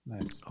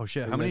 Nice. Oh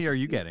shit! How many are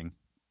you getting?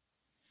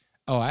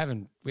 Oh,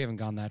 we haven't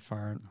gone that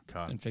far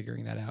in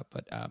figuring that out,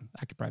 but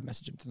I could probably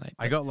message him tonight.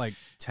 I got like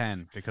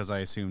 10 because I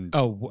assumed.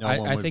 Oh,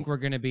 I think we're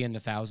going to be in the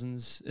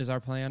thousands is our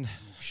plan.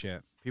 Oh,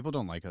 shit. People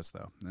don't like us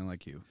though. They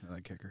like you. They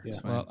like Kicker. Yeah.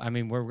 Well, I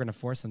mean, we're going to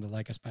force them to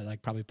like us by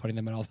like probably putting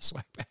them in all the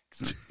swag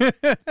bags.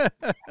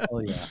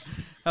 Hell yeah.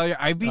 Hell yeah.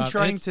 I've been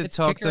trying to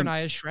talk Kicker them. and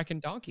I is Shrek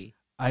and Donkey.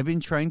 I've been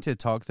trying to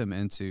talk them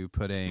into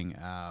putting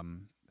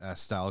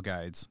style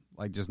guides,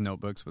 like just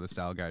notebooks with a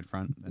style guide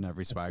front in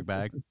every swag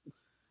bag.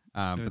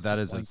 But that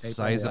is a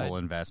sizable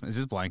investment. It's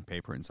just blank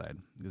paper inside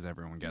because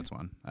everyone gets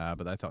one.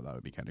 But I thought that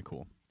would be kind of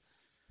cool.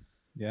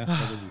 Yeah.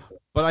 That would be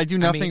cool. But I do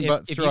nothing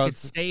but if throw you out. could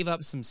save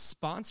up some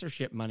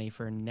sponsorship money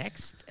for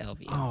next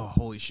LVO. Oh,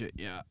 holy shit.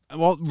 Yeah.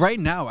 Well, right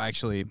now,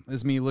 actually,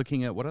 is me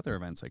looking at what other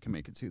events I can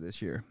make it to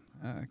this year.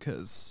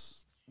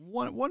 Because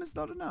one is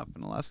not enough,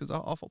 and Alaska's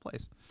an awful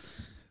place.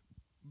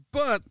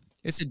 But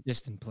it's a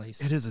distant place.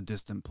 It is a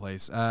distant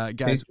place. Guys,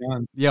 hey,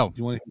 John, yo. Do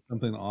you want to hear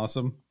something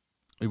awesome?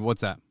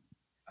 What's that?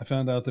 I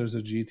found out there's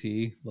a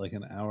GT like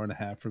an hour and a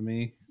half from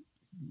me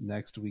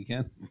next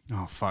weekend.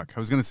 Oh, fuck. I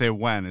was going to say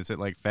when. Is it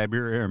like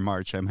February or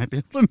March? I might be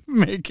able to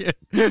make it.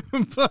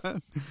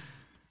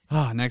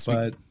 But next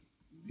week.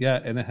 Yeah,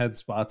 and it had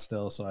spots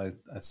still, so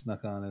I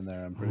snuck on in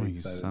there. I'm pretty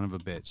excited. You son of a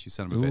bitch. You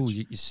son of a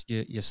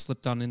bitch. You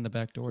slipped on in the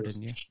back door,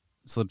 didn't you?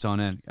 Slipped on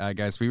in.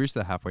 Guys, we reached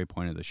the halfway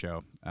point of the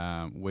show,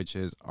 which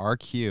is our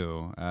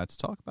cue to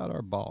talk about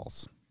our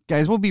balls.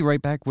 Guys, we'll be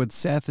right back with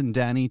Seth and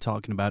Danny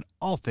talking about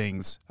all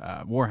things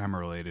Warhammer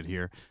related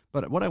here.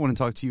 But what I want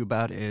to talk to you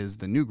about is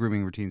the new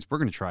grooming routines we're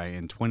going to try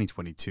in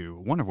 2022,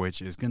 one of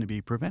which is going to be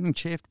preventing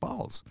chafed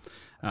balls.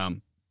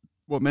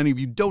 What many of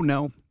you don't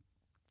know,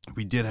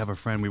 we did have a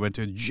friend, we went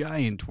to a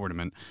giant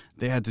tournament.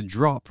 They had to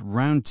drop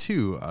round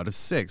 2 out of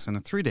 6 in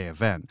a 3-day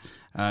event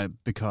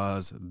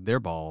because their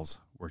balls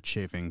were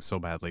chafing so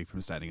badly from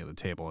standing at the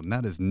table. And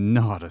that is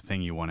not a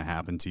thing you want to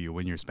happen to you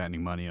when you're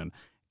spending money on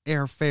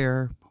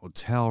airfare,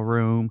 hotel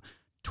room,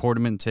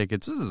 tournament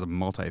tickets. This is a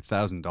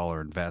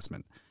multi-$1,000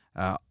 investment,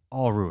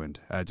 all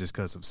ruined just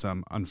because of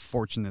some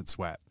unfortunate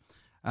sweat.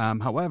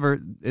 However,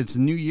 it's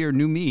new year,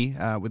 new me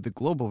with the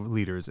global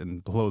leaders in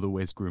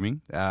below-the-waist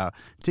grooming.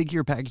 Take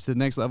your package to the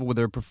next level with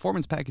their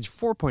Performance Package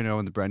 4.0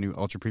 and the brand new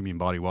Ultra Premium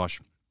Body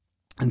Wash.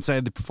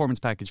 Inside the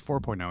Performance Package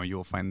 4.0, you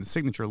will find the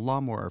signature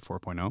Lawnmower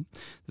 4.0.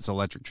 This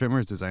electric trimmer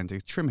is designed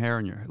to trim hair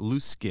on your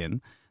loose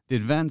skin. The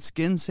advanced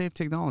skin-safe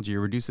technology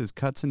reduces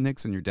cuts and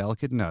nicks on your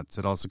delicate nuts.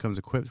 It also comes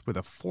equipped with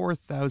a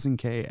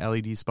 4,000K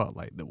LED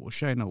spotlight that will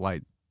shine a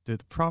light to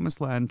the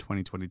promised land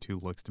 2022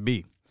 looks to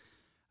be.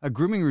 A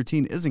grooming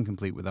routine isn't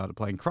complete without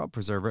applying Crop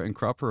Preserver and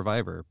Crop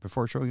Reviver.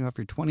 Before showing off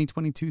your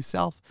 2022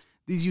 self,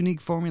 These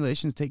unique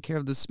formulations take care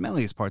of the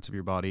smelliest parts of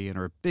your body and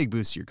are a big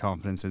boost to your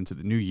confidence into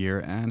the new year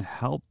and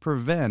help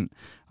prevent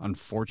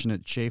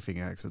unfortunate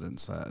chafing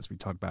accidents, as we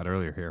talked about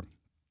earlier here.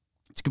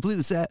 To complete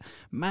the set,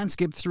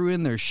 Manscaped threw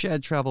in their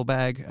shed travel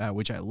bag,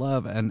 which I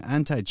love, and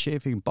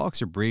anti-chafing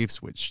boxer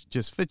briefs, which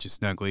just fit you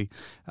snugly,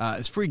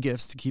 as free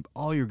gifts to keep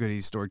all your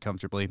goodies stored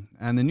comfortably.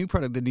 And the new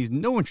product that needs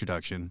no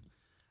introduction,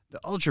 the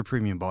Ultra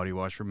Premium Body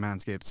Wash from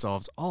Manscaped,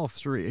 solves all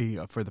three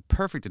for the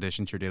perfect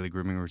addition to your daily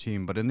grooming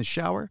routine. But in the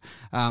shower,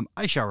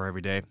 I shower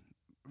every day.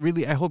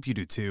 Really, I hope you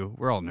do too.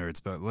 We're all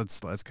nerds, but let's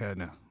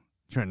kind of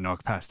trying to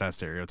knock past that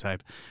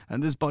stereotype.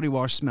 And this body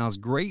wash smells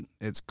great.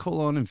 It's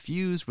cologne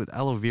infused with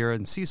aloe vera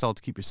and sea salt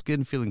to keep your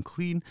skin feeling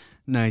clean,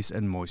 nice,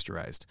 and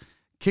moisturized.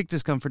 Kick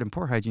discomfort and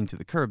poor hygiene to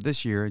the curb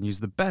this year and use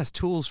the best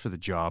tools for the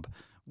job.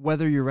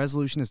 Whether your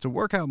resolution is to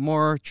work out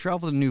more,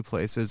 travel to new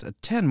places,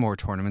 attend more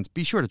tournaments,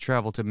 be sure to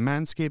travel to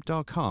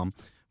manscaped.com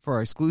for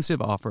our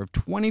exclusive offer of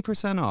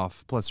 20%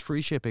 off plus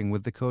free shipping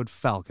with the code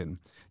FALCON.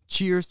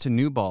 Cheers to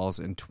new balls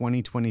in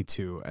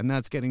 2022. And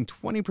that's getting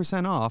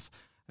 20% off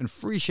and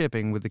free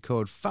shipping with the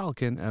code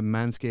FALCON at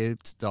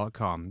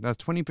manscaped.com.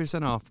 That's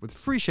 20% off with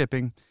free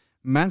shipping,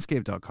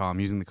 manscaped.com,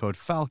 using the code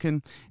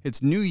FALCON.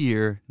 It's new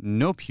year,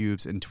 no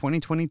pubes in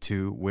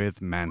 2022 with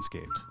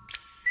Manscaped.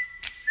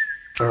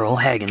 Earl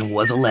Hagen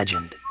was a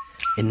legend.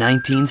 In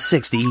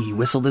 1960, he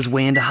whistled his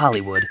way into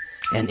Hollywood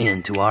and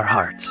into our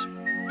hearts.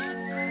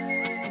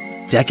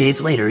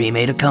 Decades later, he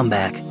made a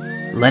comeback,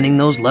 lending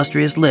those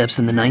lustrous lips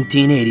in the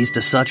 1980s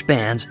to such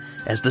bands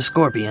as the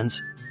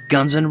Scorpions,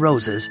 Guns N'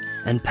 Roses,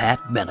 and Pat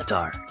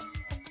Benatar.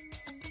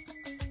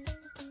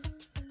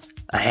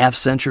 A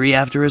half-century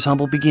after his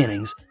humble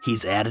beginnings,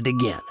 he's at it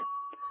again.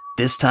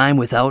 This time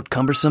without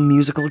cumbersome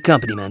musical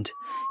accompaniment,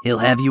 he'll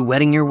have you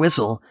wetting your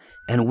whistle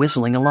and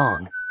whistling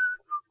along.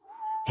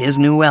 His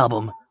new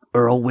album,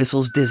 Earl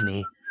Whistles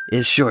Disney,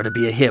 is sure to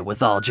be a hit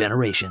with all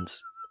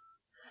generations.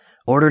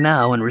 Order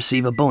now and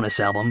receive a bonus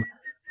album,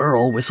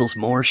 Earl Whistles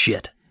More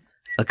Shit,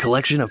 a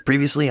collection of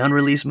previously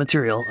unreleased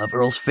material of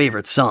Earl's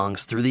favorite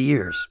songs through the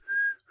years.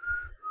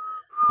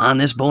 On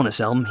this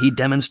bonus album, he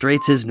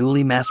demonstrates his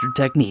newly mastered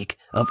technique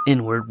of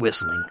inward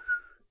whistling.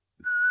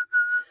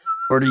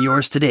 Order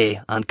yours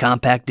today on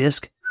compact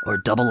disc or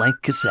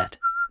double-length cassette.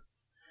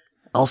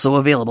 Also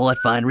available at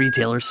fine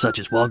retailers such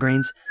as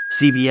Walgreens,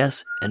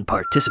 CVS, and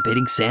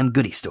participating Sam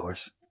Goody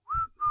stores.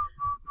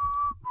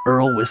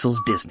 Earl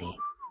Whistles Disney.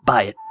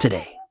 Buy it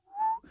today.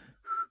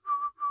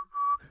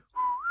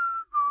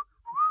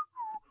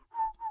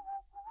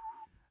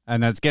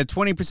 And that's get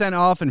 20%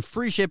 off and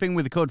free shipping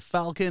with the code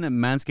FALCON at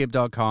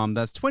manscaped.com.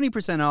 That's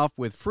 20% off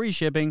with free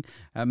shipping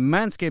at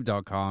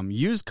manscaped.com.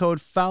 Use code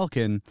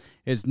FALCON.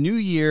 It's new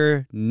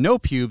year, no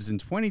pubes in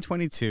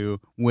 2022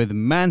 with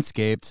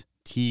Manscaped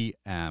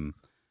TM.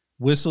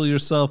 Whistle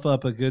yourself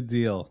up a good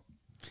deal.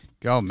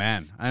 Go,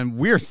 man. And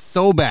we're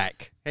so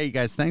back. Hey,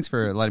 guys, thanks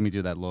for letting me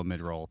do that little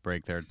mid-roll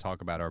break there to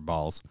talk about our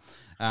balls.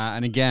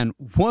 And again,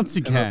 once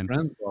again,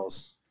 friends'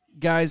 balls.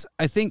 Guys,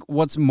 I think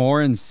what's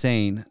more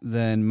insane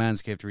than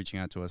Manscaped reaching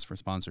out to us for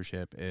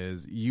sponsorship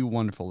is you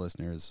wonderful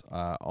listeners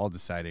all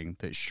deciding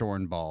that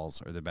shorn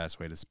balls are the best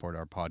way to support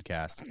our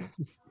podcast.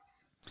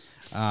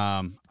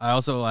 I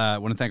also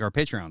want to thank our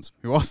Patreons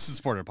who also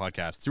support our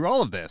podcast through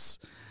all of this.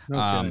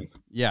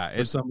 Yeah,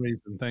 for some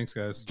reason. Thanks,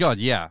 guys. God,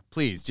 yeah.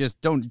 Please,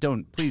 just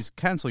don't. Please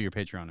cancel your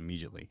Patreon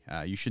immediately.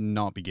 You should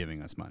not be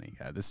giving us money.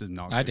 This is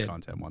not good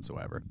content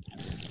whatsoever.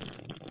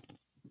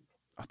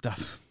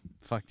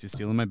 Fuck, you're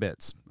stealing my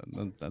bits.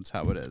 That's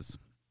how it is.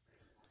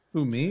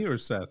 Who, me or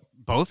Seth?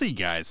 Both of you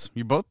guys.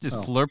 You're both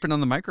just slurping on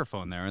the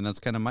microphone there, and that's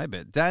kind of my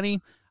bit.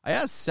 Danny, I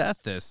asked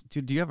Seth this.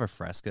 Dude, do you have a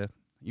Fresca?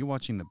 You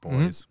watching The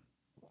Boys?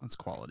 Mm-hmm. That's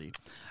quality.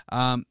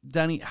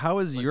 Danny, how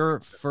has your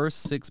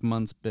first 6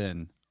 months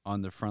been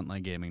on the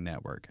Frontline Gaming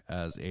Network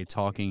as a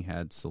talking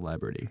head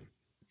celebrity?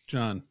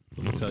 John,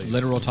 let me tell you.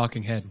 Literal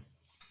talking head.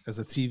 As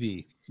a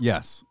TV.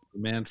 Yes. A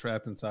man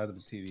trapped inside of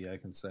the TV, I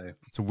can say.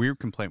 It's a weird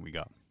complaint we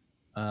got.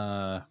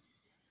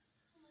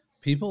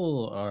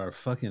 People are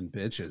fucking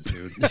bitches,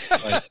 dude.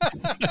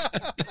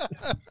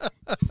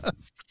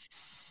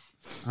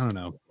 I don't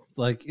know.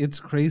 Like,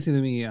 it's crazy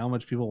to me how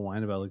much people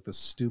whine about like the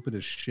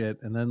stupidest shit,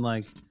 and then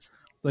like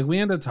we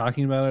end up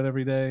talking about it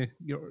every day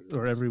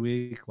or every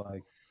week.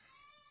 Like,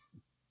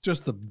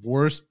 just the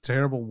worst,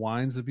 terrible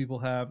whines that people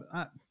have.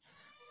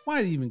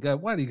 Why do you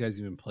guys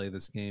even play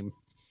this game?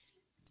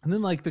 And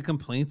then like the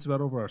complaints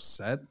about over our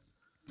set,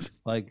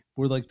 like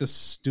we're like the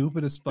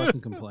stupidest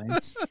fucking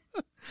complaints.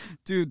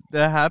 Dude,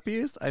 the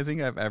happiest I think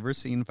I've ever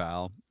seen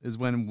Val is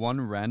when one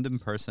random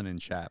person in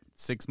chat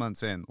 6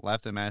 months in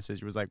left a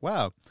message, was like,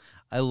 wow,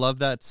 I love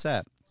that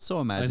set. So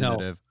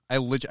imaginative.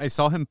 I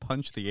saw him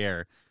punch the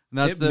air. And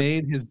that's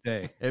made his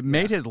day. It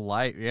made his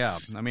life. Yeah.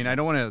 I mean, I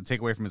don't want to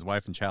take away from his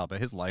wife and child,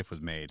 but his life was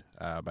made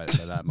by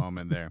that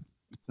moment there.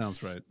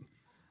 Sounds right.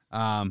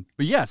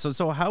 But yeah,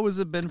 so how has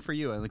it been for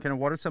you? And kind of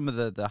what are some of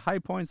the high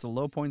points, the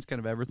low points, kind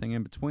of everything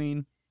in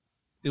between?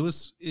 It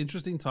was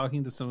interesting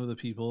talking to some of the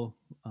people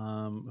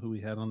who we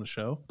had on the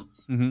show.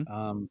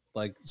 Mm-hmm.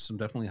 Like some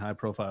definitely high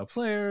profile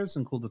players,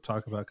 and cool to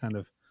talk about kind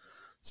of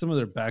some of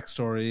their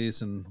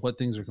backstories and what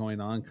things are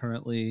going on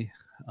currently.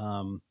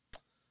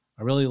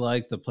 I really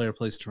liked the Player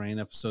Place Terrain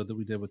episode that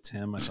we did with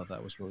Tim. I thought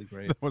that was really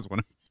great. That was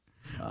one.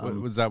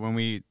 Was that when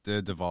we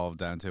devolved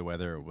down to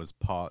whether it was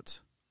pot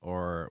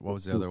or what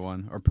was the other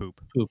one, or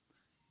poop? Poop.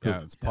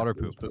 Yeah, it's pot or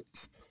poop.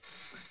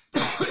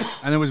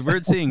 And it was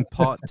weird seeing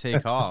pot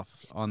take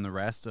off on the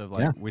rest of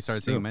we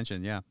started seeing it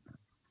mentioned. Yeah.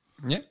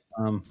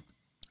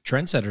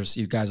 Trendsetters,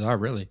 you guys are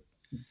really.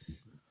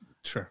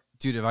 Sure.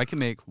 Dude, if I can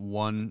make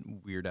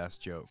one weird ass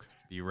joke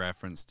be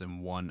referenced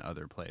in one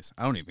other place,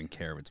 I don't even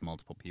care if it's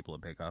multiple people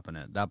that pick up on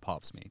it. That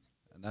pops me.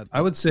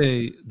 I would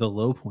say the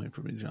low point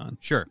for me, John.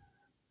 Sure.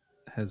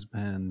 Has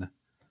been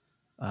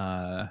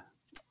the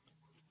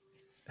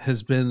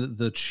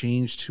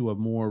change to a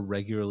more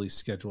regularly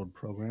scheduled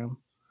program.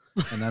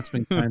 And that's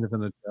been kind of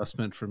an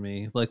adjustment for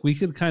me. Like, we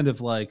could kind of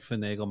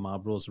finagle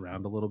mob rules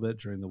around a little bit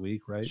during the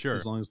week, right? Sure.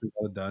 As long as we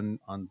got it done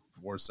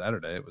before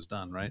Saturday, it was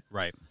done, right?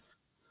 Right.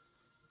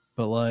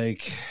 But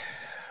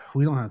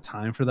we don't have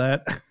time for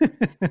that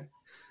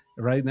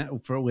right now.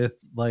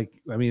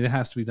 It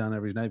has to be done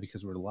every night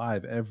because we're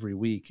live every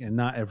week and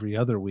not every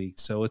other week.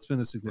 So it's been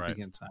a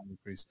significant time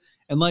increase.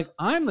 And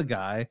I'm the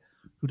guy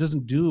who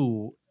doesn't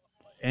do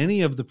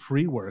any of the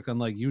pre-work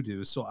unlike you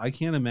do. So I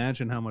can't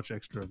imagine how much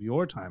extra of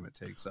your time it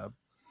takes up.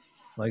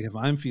 If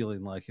I'm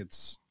feeling like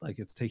it's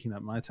taking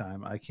up my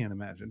time, I can't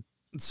imagine.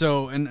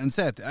 So, and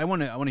Seth, I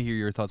want to hear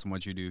your thoughts on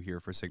what you do here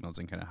for Signals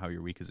and kind of how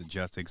your week is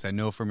adjusted. Because I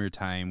know from your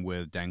time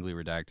with Dangly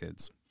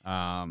Redacteds,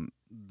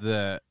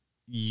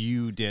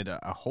 you did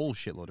a whole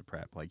shitload of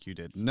prep. You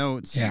did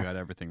notes, you got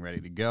everything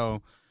ready to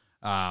go.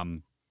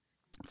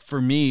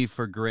 For me,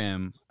 for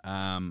Grim,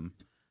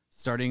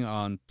 starting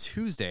on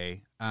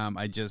Tuesday,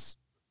 I just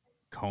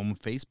comb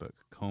Facebook,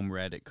 comb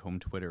Reddit, comb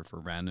Twitter for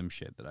random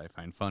shit that I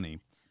find funny,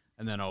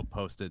 and then I'll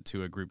post it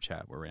to a group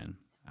chat we're in.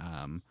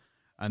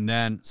 And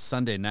then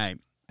Sunday night,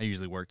 I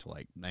usually work till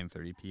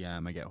 9:30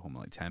 p.m. I get home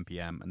at 10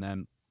 p.m. And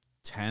then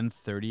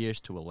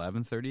 10:30ish to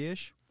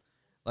 11:30ish,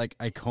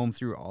 I comb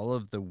through all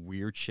of the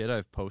weird shit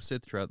I've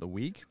posted throughout the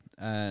week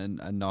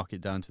and knock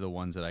it down to the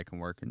ones that I can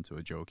work into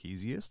a joke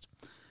easiest.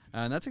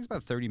 And that takes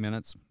about 30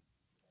 minutes.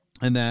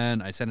 And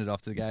then I send it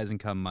off to the guys, and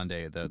come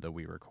Monday,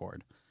 we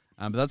record.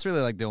 But that's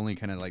really the only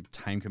kind of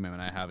time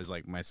commitment I have is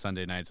my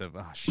Sunday nights of,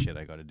 oh shit,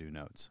 I got to do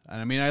notes. And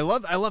I mean, I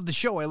love the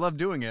show. I love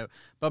doing it.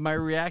 But my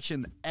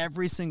reaction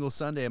every single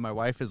Sunday, and my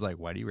wife is like,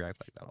 why do you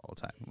react like that all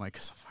the time? I'm like,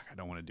 because I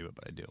don't want to do it,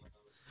 but I do.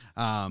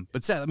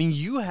 But Seth, I mean,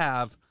 you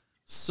have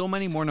so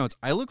many more notes.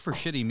 I look for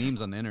shitty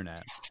memes on the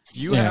internet.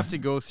 You have to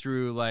go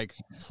through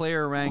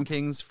player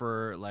rankings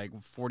for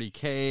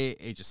 40K,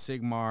 Age of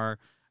Sigmar.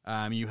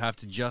 You have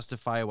to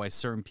justify why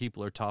certain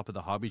people are top of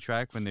the hobby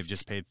track when they've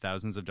just paid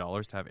thousands of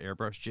dollars to have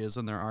airbrush jizz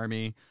on their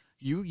army.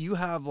 You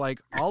have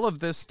all of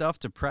this stuff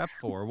to prep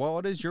for.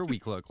 What does your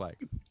week look like?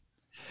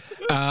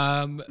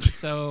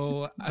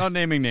 So not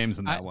naming names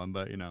in that one,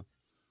 but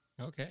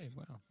Okay,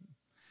 well,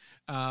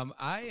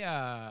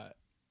 I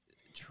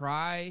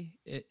try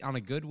it on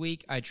a good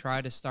week. I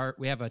try to start.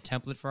 We have a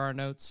template for our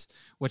notes,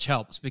 which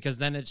helps because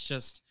then it's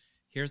just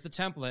here's the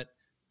template,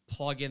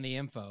 plug in the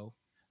info.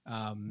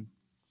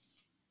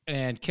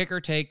 And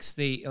Kicker takes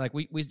we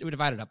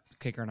divided up,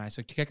 Kicker and I.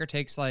 So Kicker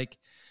takes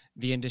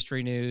the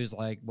industry news,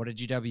 what did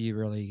GW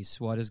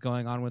release? What is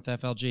going on with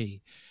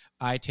FLG?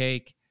 I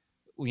take,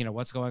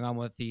 what's going on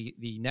with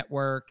the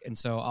network. And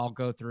so I'll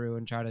go through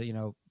and try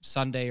to,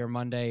 Sunday or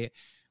Monday,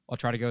 I'll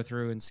try to go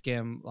through and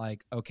skim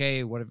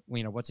okay,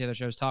 what's the other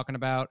shows talking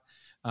about?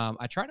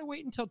 I try to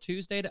wait until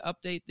Tuesday to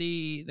update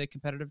the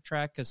competitive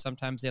track because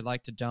sometimes they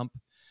like to dump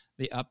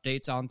the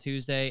updates on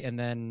Tuesday, and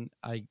then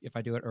if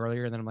I do it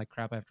earlier, then I'm like,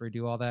 crap, I have to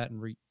redo all that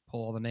and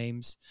pull all the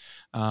names,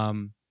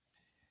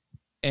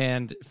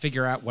 and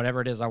figure out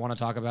whatever it is I want to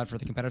talk about for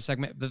the competitive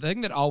segment. The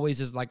thing that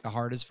always is the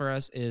hardest for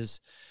us is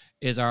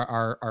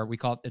our we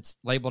call it's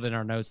labeled in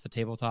our notes the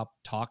tabletop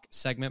talk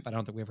segment, but I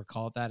don't think we ever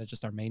call it that. It's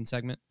just our main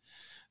segment.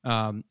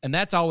 And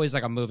that's always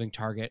a moving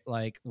target.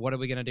 What are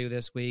we going to do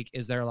this week?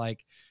 Is there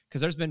because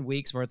there's been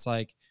weeks where it's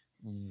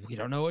we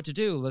don't know what to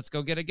do. Let's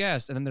go get a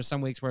guest. And then there's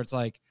some weeks where it's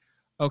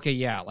okay,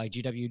 yeah,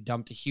 GW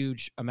dumped a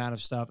huge amount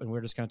of stuff, and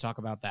we're just going to talk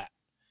about that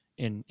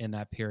in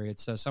that period.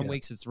 So some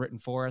weeks it's written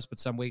for us, but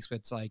some weeks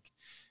it's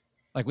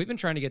we've been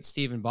trying to get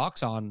Stephen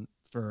Box on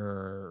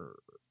for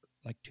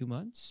 2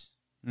 months.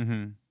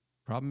 Mm-hmm.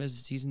 Problem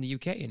is he's in the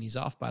UK and he's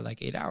off by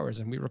 8 hours,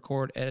 and we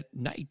record at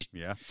night.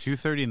 Yeah,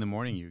 2:30 in the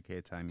morning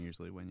UK time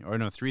usually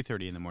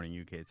 3:30 in the morning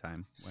UK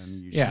time when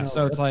usually. Yeah,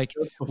 so it's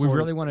we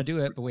really want to do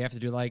it, but we have to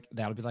do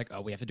that'll be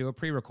we have to do a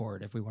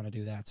pre-record if we want to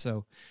do that.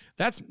 So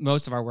that's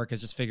most of our work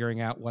is just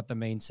figuring out what the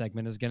main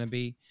segment is going to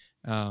be,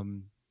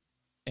 and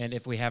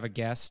if we have a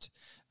guest,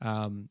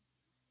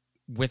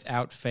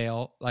 without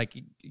fail,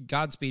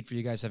 Godspeed for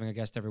you guys having a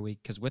guest every week,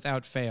 because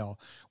without fail,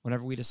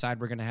 whenever we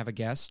decide we're going to have a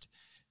guest,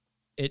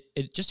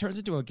 it just turns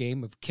into a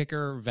game of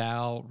Kicker,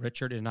 Val,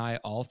 Richard, and I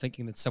all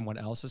thinking that someone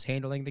else is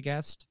handling the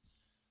guest.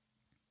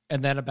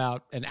 And then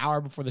about an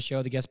hour before the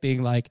show, the guest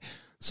being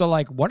so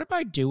what am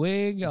I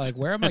doing?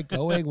 Where am I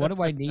going? What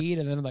do I need?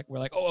 And then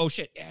we're oh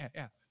shit.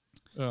 Yeah.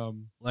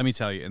 Let me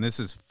tell you, and this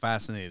is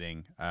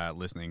fascinating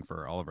listening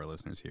for all of our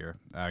listeners here.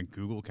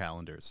 Google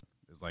Calendars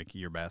is like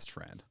your best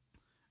friend.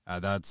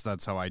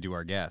 That's how I do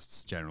our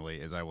guests generally,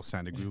 is I will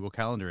send a Google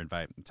Calendar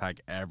invite and tag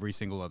every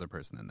single other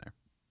person in there.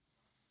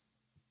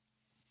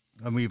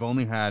 And we've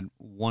only had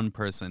one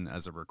person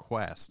as a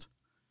request,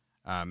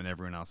 and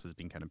everyone else has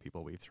been kind of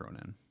people we've thrown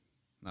in.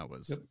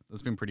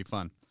 That's been pretty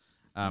fun.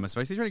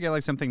 Especially trying to get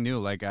like something new.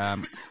 Like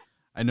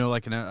I know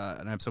like an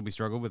episode we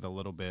struggled with a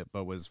little bit,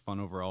 but was fun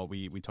overall.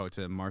 We talked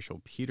to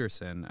Marshall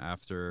Peterson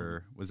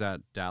after, was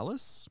that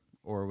Dallas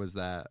or was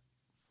that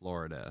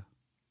Florida?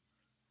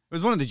 It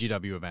was one of the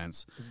GW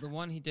events. Was the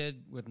one he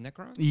did with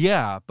Necron?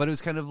 Yeah, but it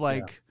was kind of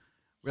like,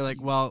 we're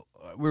like, well,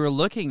 we were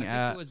looking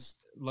at. It was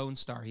Lone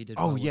Star he did.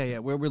 Oh, yeah.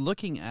 We're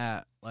looking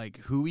at like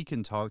who we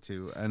can talk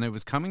to. And it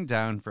was coming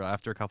down for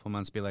after a couple of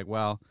months, be like,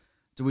 well,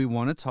 do we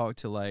want to talk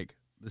to like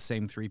the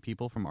same 3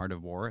 people from Art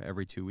of War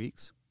every 2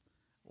 weeks?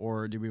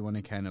 Or do we want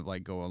to kind of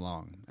like go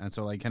along? And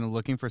so like kind of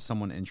looking for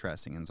someone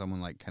interesting and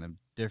someone like kind of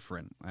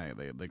different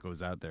that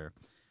goes out there.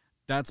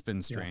 That's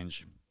been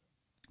strange.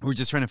 Yeah. We're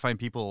just trying to find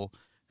people,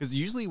 because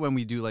usually when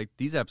we do like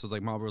these episodes,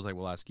 like Marlboro's like,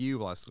 we'll ask you,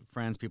 we'll ask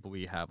friends, people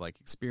we have like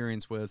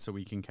experience with, so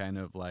we can kind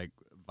of like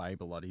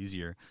vibe a lot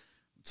easier.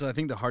 So I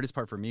think the hardest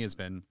part for me has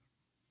been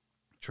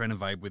trying to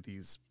vibe with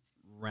these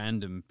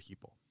random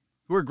people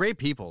who are great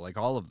people, like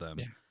all of them.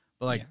 Yeah.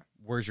 But like,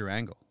 where's your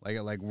angle?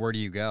 Like where do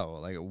you go?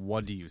 Like,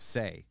 what do you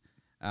say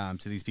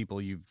to these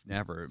people you've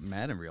never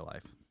met in real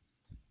life?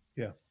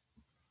 Yeah.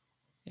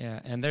 Yeah.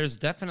 And there's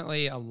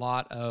definitely a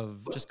lot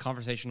of just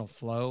conversational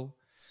flow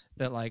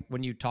that like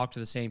when you talk to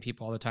the same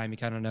people all the time, you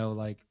kind of know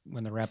like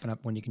when they're wrapping up,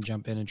 when you can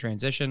jump in and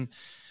transition.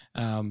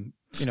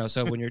 You know,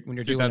 so when you're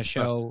Dude, doing a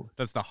show,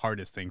 that's the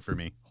hardest thing for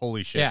me.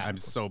 Holy shit. Yeah. I'm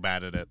so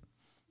bad at it.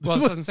 Well,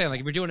 that's what I'm saying. Like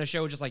if you're doing a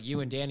show just like you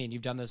and Danny, and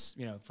you've done this,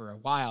 you know, for a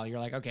while, you're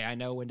like, okay, I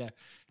know when to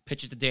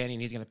pitch it to Danny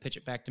and he's going to pitch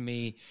it back to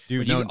me.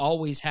 Dude, but you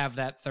always have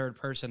that third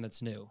person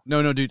that's new.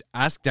 No, dude,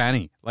 ask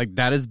Danny. Like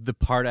that is the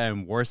part I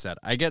am worse at.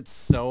 I get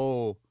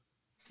so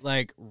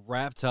like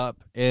wrapped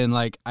up in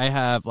like, I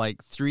have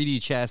like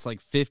 3D chess, like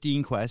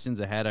 15 questions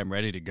ahead. I'm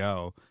ready to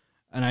go.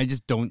 And I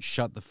just don't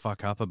shut the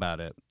fuck up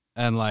about it.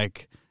 And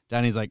like,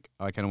 Danny's like,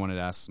 oh, I kind of wanted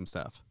to ask some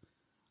stuff.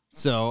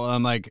 So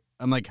I'm like,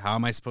 how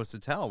am I supposed to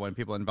tell when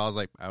people involved?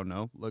 Like, I don't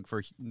know, look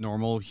for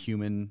normal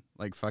human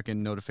like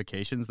fucking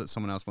notifications that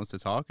someone else wants to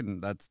talk,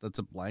 and that's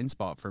a blind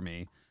spot for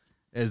me,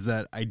 is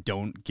that I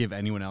don't give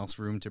anyone else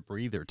room to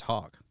breathe or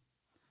talk,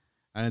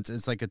 and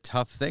it's like a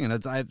tough thing, and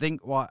it's I think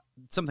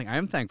something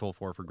I'm thankful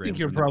for Graham. I think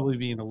you're probably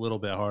being a little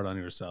bit hard on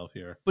yourself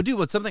here. But dude,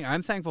 what's something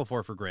I'm thankful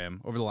for Graham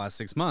over the last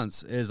 6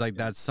 months is like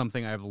that's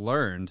something I've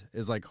learned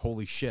is like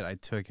holy shit, I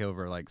took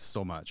over like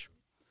so much.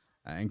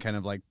 And kind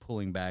of like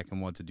pulling back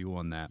and what to do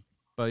on that.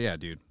 But yeah,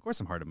 dude, of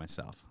course I'm hard on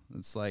myself.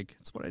 It's like,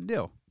 it's what I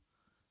do.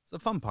 It's the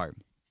fun part.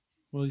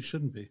 Well, you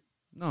shouldn't be.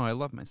 No, I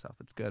love myself.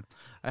 It's good.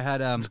 I had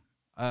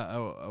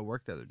a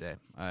work the other day.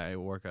 I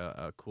work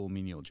a cool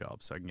menial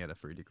job so I can get a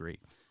free degree.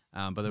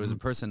 But there was a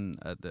person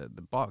at the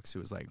box who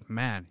was like,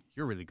 man,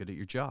 you're really good at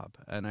your job.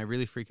 And I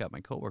really freak out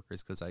my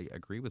coworkers because I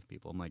agree with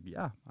people. I'm like,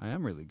 yeah, I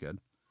am really good.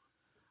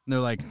 And they're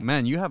like,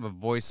 man, you have a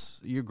voice,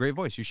 you're a great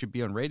voice. You should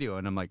be on radio.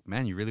 And I'm like,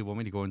 man, you really want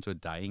me to go into a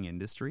dying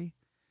industry?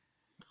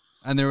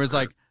 And there was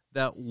like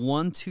that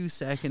 1-2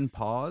 second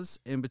pause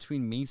in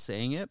between me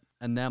saying it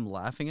and them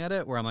laughing at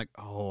it where I'm like,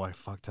 oh, I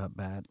fucked up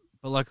bad.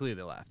 But luckily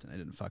they laughed and I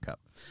didn't fuck up.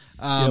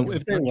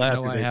 If they laugh,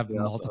 I have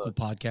multiple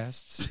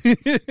podcasts.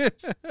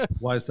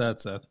 Why is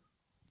that, Seth?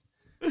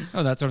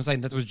 Oh, that's what I'm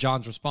saying. That was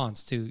John's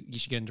response to you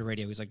should get into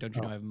radio. He's like, don't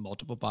you know I have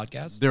multiple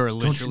podcasts? There are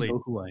literally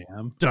who I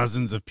am?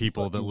 Dozens of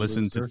people that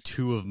listen to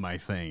 2 of my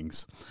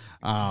things.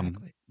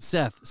 Exactly.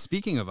 Seth,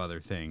 speaking of other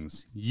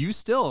things, you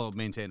still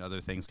maintain other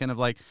things, kind of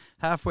like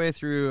halfway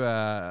through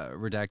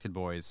Redacted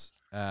Boys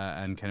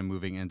and kind of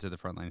moving into the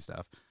frontline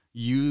stuff.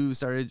 You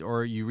started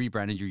or you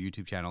rebranded your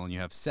YouTube channel and you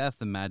have Seth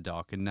the Mad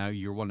Doc, and now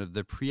you're one of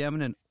the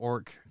preeminent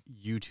orc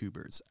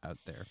YouTubers out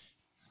there.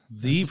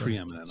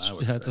 Preeminent.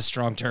 That's a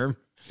strong term.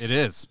 It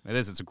is.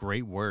 It's a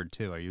great word,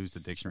 too. I use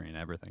the dictionary and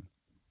everything.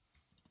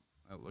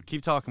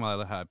 Keep talking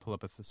while I pull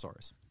up a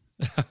thesaurus.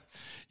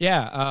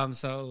 Yeah.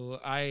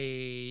 So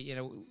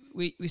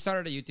we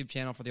started a YouTube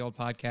channel for the old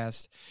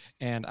podcast,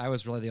 and I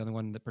was really the only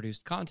one that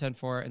produced content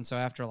for it. And so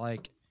after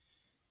like,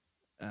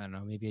 I don't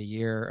know, maybe a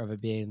year of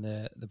it being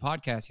the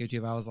podcast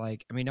YouTube, I was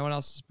like, I mean, no one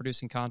else is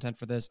producing content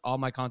for this. All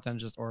my content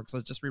is just orcs.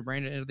 Let's just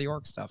rebrand it into the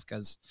orc stuff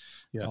because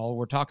it's all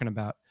we're talking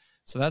about.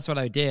 So that's what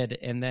I did.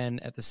 And then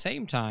at the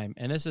same time,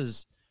 and this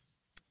is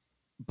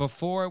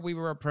before we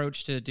were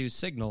approached to do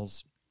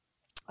signals,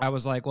 I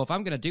was like, well, if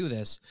I'm going to do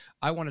this,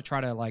 I want to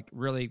try to like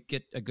really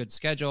get a good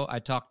schedule. I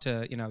talked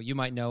to, you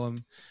might know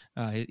him.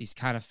 He's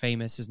kind of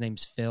famous. His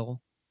name's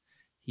Phil.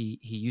 He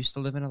used to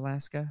live in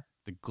Alaska.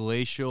 The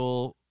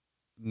glacial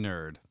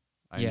nerd.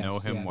 I know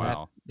him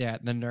well. The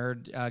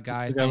nerd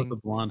guy. The guy with the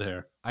blonde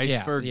hair.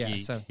 Iceberg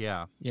Geek.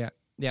 Yeah,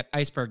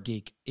 Iceberg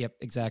Geek. Yep,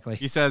 exactly.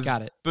 He says,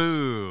 got it.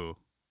 Boo.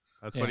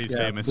 That's what he's Yeah,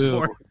 famous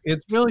boo. for.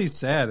 It's really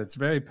sad. It's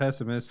very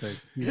pessimistic.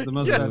 He's the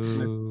most Yeah.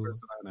 pessimistic Boo.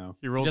 person I know.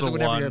 He rolls a Just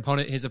whenever one.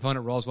 his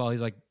opponent rolls well,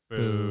 he's like, Boo.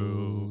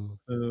 boo.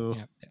 Boo.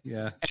 Yeah.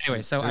 Yeah.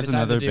 Anyway, so I There's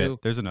decided another to do.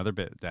 bit. There's another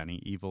bit, Danny.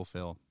 Evil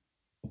Phil.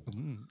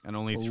 Mm. And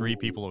only 3 Ooh.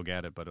 people will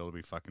get it, but it'll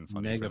be fucking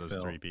funny Mega for those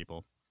Phil. 3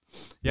 people.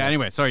 Yeah,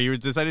 anyway, sorry, you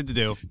decided to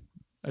do.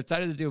 I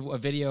decided to do a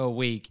video a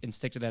week and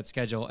stick to that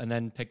schedule, and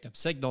then picked up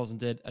Signals and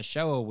did a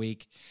show a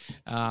week.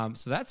 So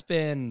that's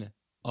been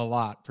a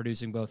lot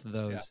producing both of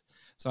those. Yeah.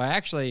 So I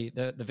actually,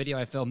 the video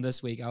I filmed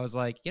this week, I was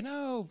like,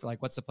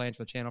 like what's the plan for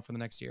the channel for the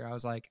next year? I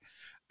was like,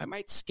 I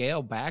might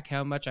scale back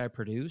how much I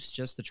produce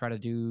just to try to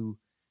do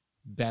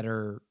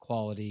better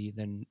quality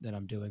than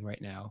I'm doing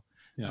right now.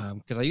 Yeah.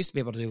 Because I used to be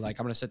able to do like,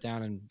 I'm going to sit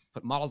down and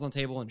put models on the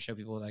table and show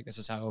people like, this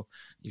is how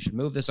you should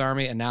move this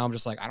army. And now I'm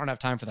just like, I don't have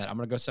time for that. I'm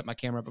going to go set my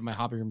camera up in my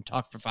hobby room,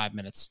 talk for 5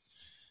 minutes.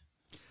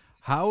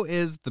 How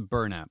is the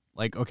burnout?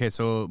 Like, okay,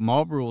 so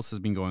Mob Rules has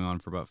been going on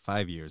for about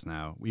 5 years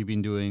now. We've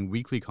been doing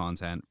weekly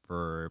content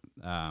for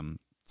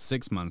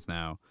 6 months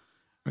now.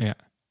 Yeah.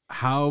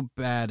 How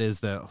bad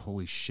is that?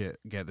 Holy shit,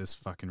 get this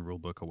fucking rule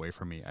book away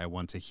from me. I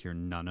want to hear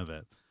none of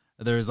it.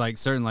 There's like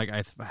certain, like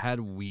I've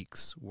had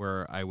weeks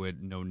where I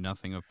would know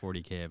nothing of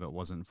 40K if it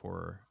wasn't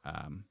for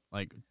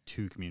like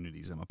 2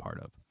 communities I'm a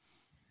part of.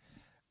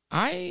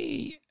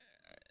 I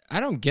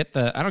don't get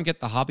the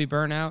hobby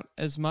burnout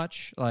as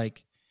much.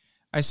 Like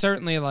I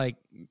certainly like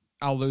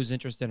I'll lose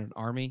interest in an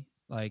army.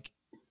 Like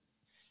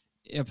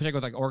in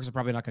particular, like orcs are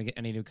probably not going to get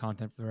any new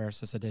content for the rest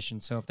of this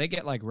edition. So if they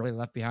get like really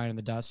left behind in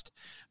the dust,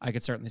 I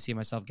could certainly see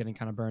myself getting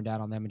kind of burned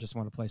out on them and just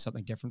want to play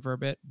something different for a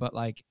bit. But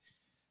like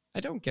I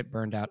don't get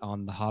burned out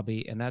on the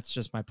hobby, and that's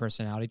just my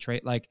personality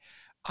trait. Like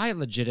I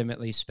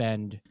legitimately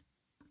spend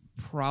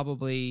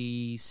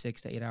probably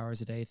 6 to 8 hours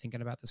a day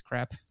thinking about this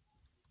crap.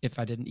 If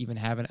I didn't even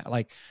have it,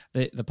 like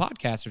the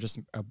podcasts are just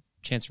a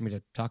chance for me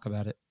to talk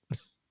about it.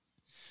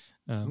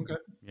 Okay.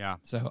 Yeah.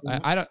 So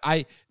now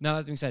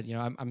that being said,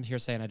 I'm here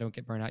saying I don't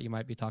get burnt out. You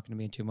might be talking to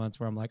me in 2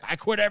 months where I'm like, I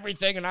quit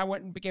everything and I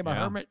went and became a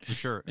hermit. For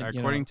sure. And,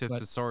 According to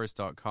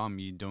thesaurus.com,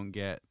 you don't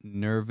get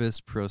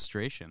nervous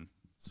prostration.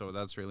 So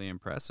that's really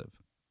impressive.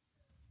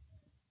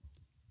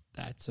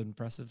 That's an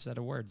impressive set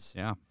of words.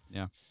 Yeah.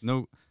 Yeah.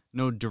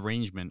 No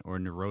derangement or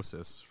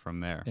neurosis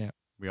from there. Yeah.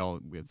 We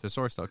have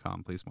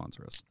thesaurus.com. Please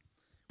sponsor us.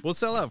 We'll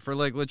sell out for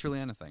like literally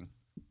anything.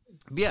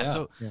 But yeah,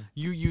 so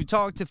you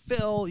talked to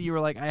Phil. You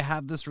were like, I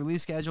have this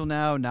release schedule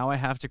now. Now I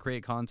have to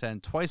create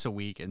content twice a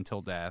week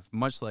until death,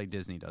 much like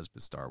Disney does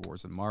with Star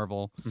Wars and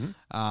Marvel.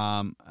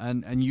 Mm-hmm.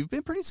 And you've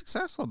been pretty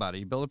successful about it.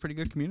 You built a pretty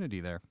good community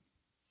there.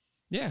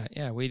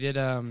 Yeah. We did.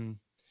 The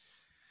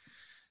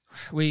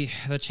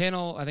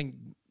channel, I think,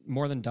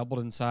 more than doubled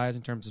in size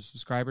in terms of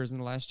subscribers in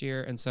the last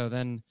year. And so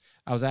then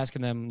I was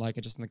asking them, like,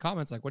 just in the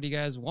comments, like, what do you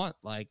guys want?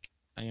 Like,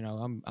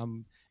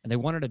 and they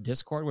wanted a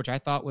Discord, which I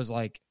thought was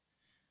like,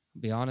 to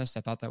be honest,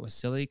 I thought that was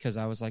silly because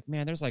I was like,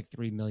 man, there's like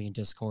 3 million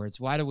Discords.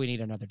 Why do we need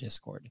another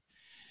Discord?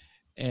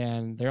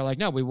 And they're like,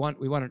 no, we want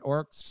an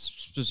orc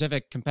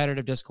specific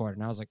competitive Discord.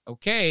 And I was like,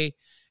 okay.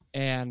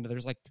 And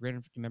there's like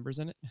 350 members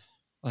in it.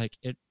 Like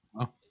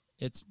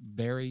it's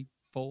very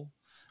full.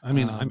 I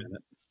mean, I'm in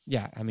it.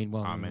 Yeah, I mean,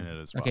 well, I'm in it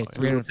as well. Okay,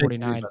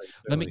 349.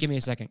 Give me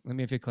a second. Let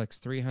me have a few clicks.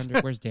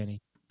 300. Where's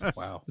Danny?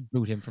 Wow.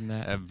 Boot him from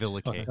that.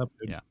 Villa K.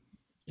 Yeah.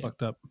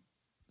 Fucked up.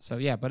 So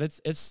yeah, but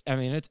it's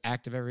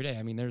active every day.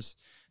 I mean, there's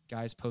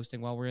guys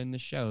posting while we're in the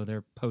show.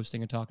 They're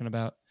posting and talking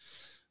about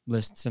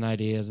lists and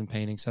ideas and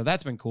painting. So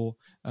that's been cool.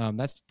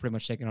 That's pretty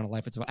much taken on a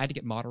life. I had to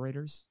get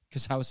moderators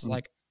because I was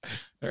like,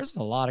 there's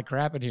a lot of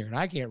crap in here and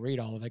I can't read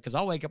all of it because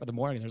I'll wake up in the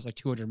morning and there's like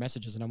 200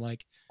 messages and I'm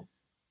like,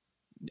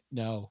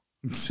 no.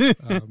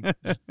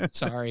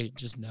 Sorry,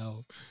 just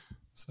no.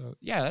 So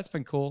yeah, that's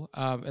been cool.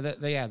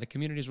 The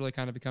community's really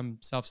kind of become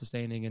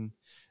self-sustaining, and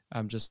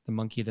I'm just the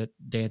monkey that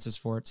dances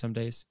for it some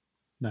days.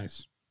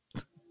 Nice.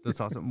 That's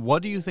awesome.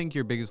 What do you think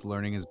your biggest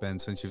learning has been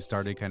since you've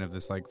started kind of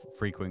this like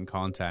frequent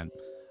content,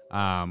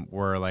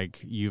 where like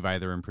you've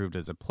either improved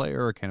as a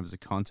player or kind of as a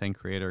content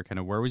creator? Kind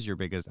of where was your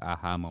biggest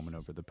aha moment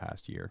over the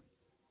past year?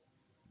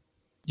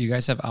 Do you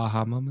guys have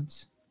aha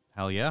moments?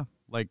 Hell yeah!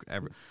 Like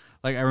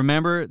I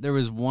remember there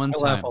was one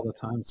time. I laugh all the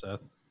time,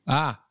 Seth.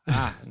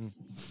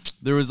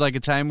 There was like a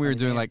time we were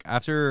doing like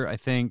after I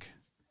think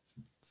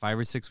 5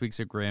 or 6 weeks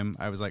of Grim,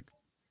 I was like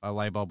a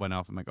light bulb went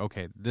off. I'm like,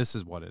 okay, this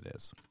is what it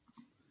is.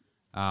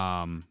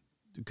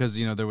 Because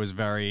there was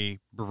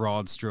very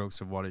broad strokes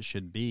of what it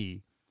should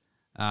be.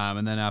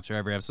 And then after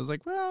every episode, I was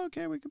like, well,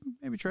 okay, we could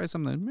maybe try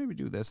something, maybe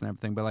do this and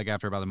everything. But like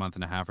after about a month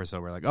and a half or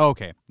so, we're like, oh,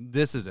 okay,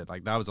 this is it.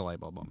 Like that was a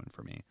light bulb moment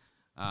for me.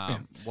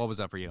 What was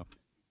that for you?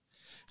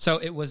 So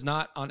it was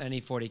not on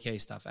any 40K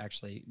stuff,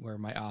 actually, where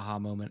my aha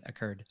moment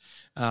occurred.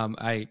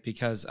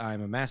 Because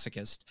I'm a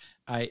masochist,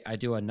 I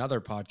do another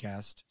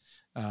podcast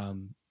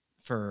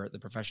for the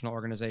professional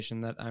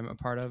organization that I'm a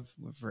part of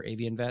for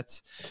avian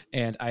vets.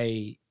 And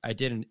I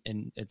did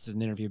it's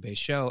an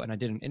interview-based show, and I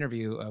did an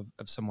interview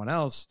of someone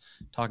else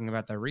talking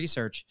about their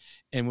research.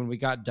 And when we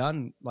got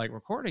done like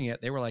recording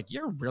it, they were like,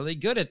 you're really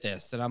good at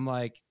this. And I'm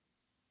like,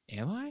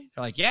 am I?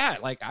 They're like, yeah,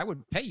 like I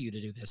would pay you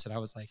to do this. And I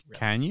was like, really?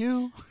 Can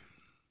you?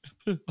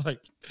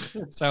 Like,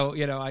 so,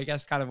 you know, I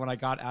guess kind of when I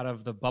got out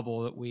of the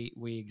bubble that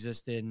we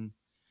exist in,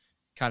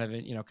 kind of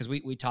in, you know, because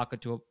we talk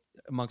to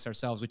amongst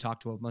ourselves, we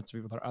talk to a bunch of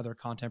people that are other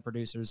content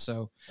producers.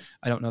 So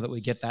I don't know that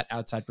we get that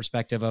outside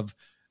perspective of,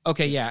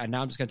 okay, yeah, and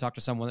now I'm just going to talk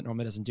to someone that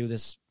normally doesn't do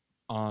this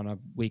on a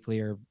weekly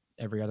or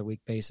every other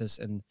week basis,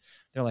 and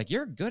they're like,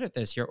 "You're good at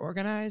this. You're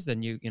organized,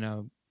 and you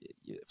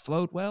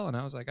float well." And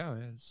I was like, "Oh,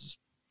 yeah, it's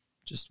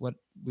just what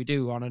we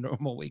do on a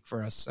normal week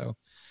for us." So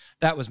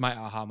that was my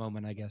aha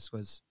moment, I guess,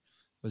 was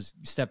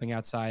stepping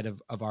outside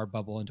of our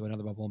bubble into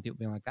another bubble, and people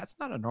being like, "That's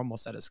not a normal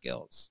set of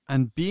skills."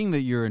 And being that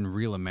you're in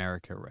real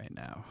America right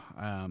now,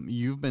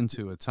 you've been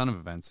to a ton of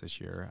events this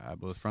year,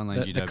 both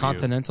Frontline GW, the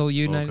continental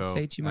United Loco,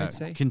 States, you might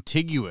say,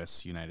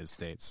 contiguous United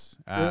States.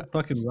 You're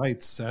fucking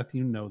right, Seth.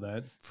 You know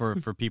that.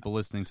 For people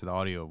listening to the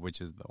audio,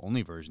 which is the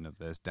only version of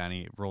this,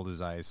 Danny rolled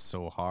his eyes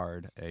so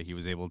hard he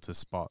was able to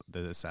spot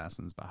the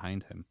assassins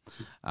behind him.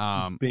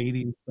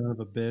 Baiting son of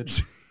a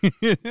bitch.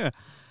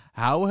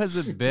 How has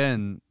it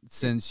been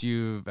since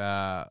you've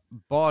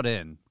bought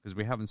in? Because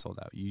we haven't sold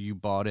out. You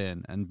bought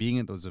in, and being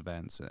at those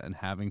events and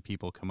having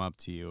people come up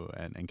to you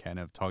and kind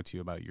of talk to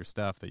you about your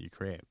stuff that you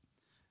create.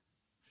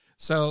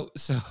 So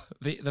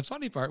the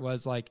funny part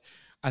was, like,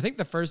 I think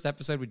the first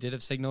episode we did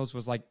of Signals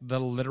was like the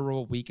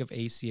literal week of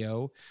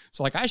ACO.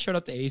 So like I showed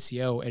up to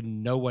ACO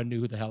and no one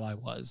knew who the hell I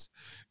was,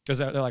 because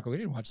they're like, well, we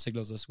didn't watch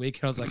Signals this week.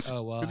 And I was like,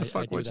 oh, well, who the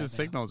fuck I do watches that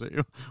Signals? Are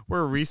you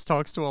where Reese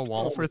talks to a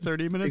wall for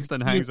 30 minutes,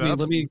 then hangs up?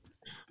 Let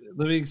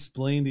me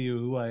explain to you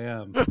who I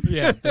am.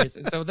 Yeah.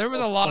 So there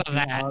was a lot of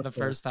that the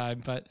first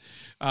time, but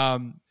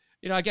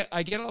you know, I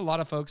get a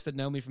lot of folks that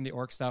know me from the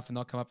orc stuff, and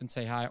they'll come up and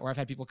say hi, or I've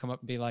had people come up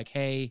and be like,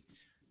 hey,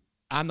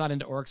 I'm not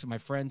into orcs, but my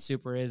friend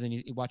super is, and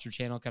you watch your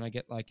channel, can I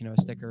get, like, you know, a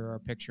sticker or a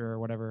picture or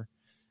whatever?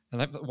 And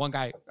that one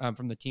guy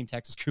from the Team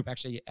Texas group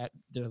actually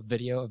did a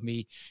video of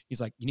me. He's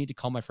like, you need to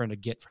call my friend a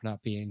git for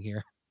not being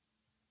here.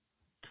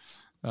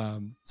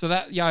 So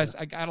that, yeah,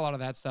 I got a lot of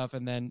that stuff.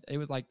 And then it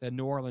was like the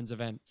New Orleans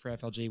event for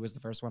FLG was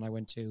the first one I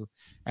went to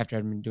after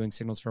I'd been doing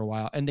Signals for a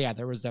while. And yeah,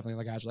 there was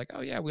definitely the guys like,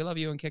 oh yeah, we love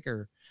you and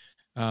Kicker,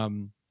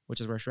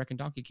 which is where Shrek and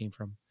Donkey came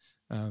from,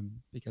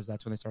 because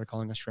that's when they started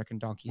calling us Shrek and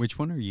Donkey. Which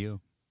one are you?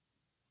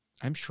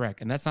 I'm Shrek,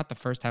 and that's not the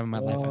first time in my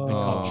life I've been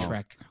called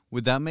Shrek.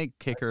 Would that make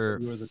Kicker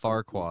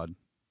Farquaad?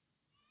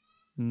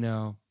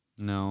 No.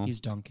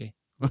 He's Donkey.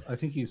 I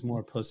think he's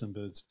more Puss in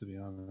Boots, to be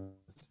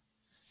honest.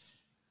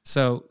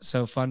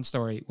 So fun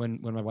story.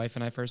 When my wife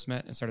and I first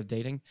met and started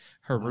dating,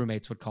 her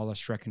roommates would call us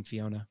Shrek and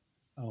Fiona.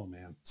 Oh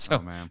man.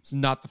 So it's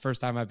not the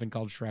first time I've been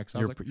called Shrek. So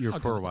I was like, your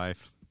poor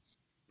wife.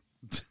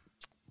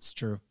 It's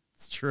true.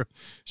 It's true.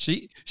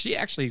 She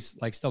actually's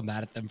like still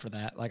mad at them for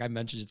that. Like I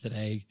mentioned it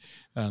today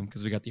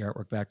because we got the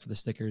artwork back for the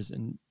stickers,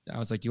 and I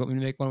was like, "Do you want me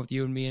to make one with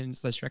you and me and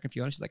Shrek and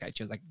Fiona?" She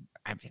was like,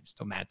 "I'm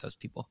still mad at those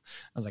people."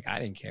 I was like, "I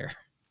didn't care.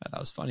 I thought it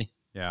was funny."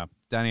 Yeah,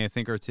 Danny, I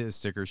think our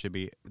sticker should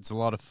be, it's a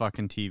lot of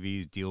fucking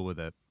TVs, deal with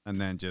it, and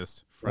then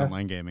just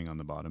Frontline Gaming on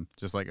the bottom,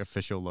 just like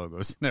official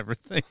logos and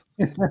everything.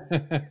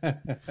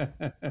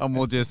 And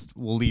we'll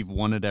leave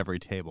one at every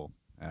table,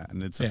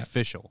 and it's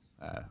official.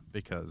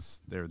 Because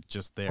they're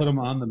just there. Put them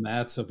on the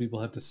mat so people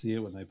have to see it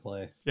when they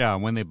play. Yeah,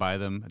 and when they buy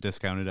them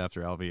discounted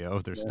after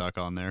LVO, they're stuck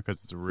on there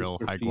because it's a real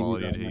high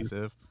quality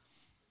adhesive.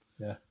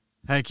 Yeah.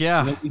 Heck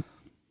yeah.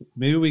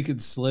 Maybe we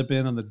could slip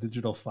in on the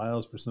digital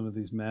files for some of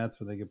these mats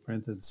when they get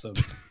printed. So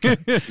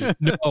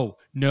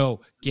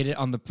no, get it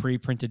on the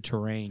pre-printed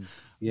terrain.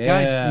 Yeah,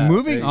 guys,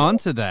 moving on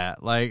to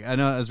that, like I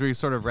know as we're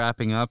sort of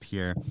wrapping up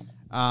here,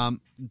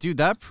 dude,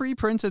 that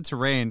pre-printed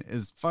terrain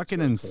is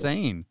fucking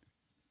insane.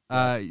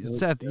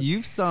 Seth,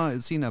 you've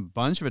seen a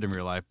bunch of it in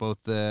real life, both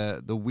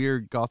the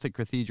weird Gothic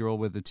cathedral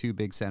with the two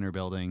big center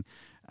building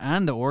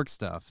and the orc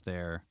stuff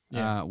there.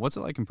 Yeah. What's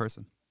it like in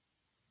person?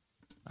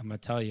 I'm going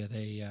to tell you,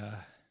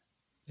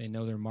 they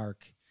know their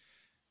mark.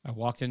 I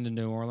walked into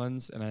New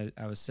Orleans, and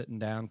I was sitting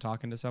down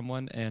talking to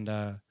someone,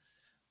 and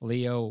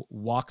Leo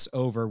walks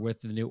over with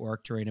the new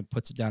orc terrain and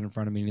puts it down in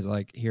front of me, and he's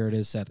like, "Here it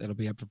is, Seth. It'll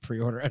be up for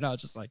pre-order." And I was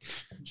just like,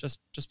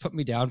 just put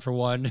me down for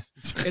one.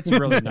 It's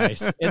really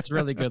nice. It's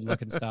really good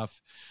looking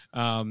stuff.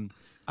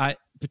 I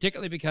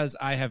particularly because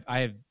I have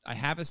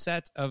a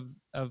set of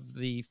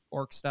the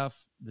orc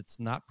stuff that's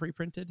not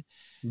pre-printed.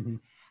 Mm-hmm.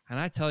 And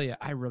I tell you,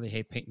 I really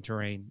hate painting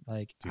terrain.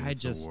 Like, dude,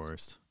 it's the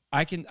worst.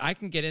 I can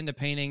get into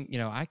painting. You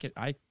know, I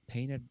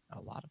painted a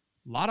lot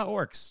of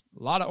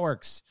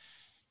orcs.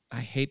 I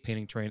hate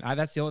painting terrain.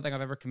 That's the only thing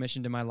I've ever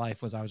commissioned in my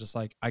life. Was I was just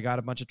like, I got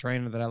a bunch of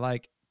terrain that I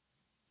like.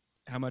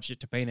 How much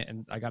to paint it?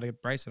 And I got a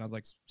good price, and I was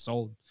like,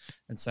 sold,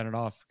 and sent it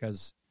off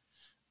because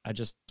I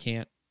just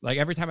can't. Like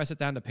every time I sit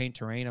down to paint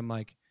terrain, I'm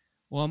like,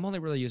 well, I'm only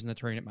really using the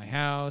terrain at my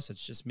house.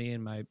 It's just me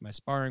and my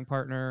sparring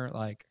partner.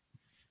 Like,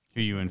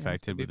 who you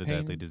infected with a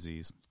deadly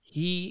disease?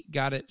 He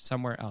got it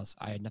somewhere else.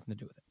 I had nothing to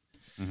do with it.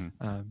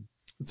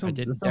 Mm-hmm. I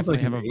did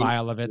definitely have a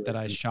vial of it that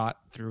I shot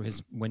through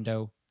his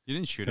window. You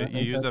didn't shoot it.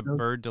 You used a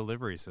bird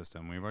delivery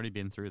system. We've already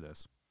been through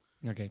this.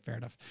 Okay, fair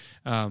enough.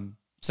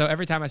 So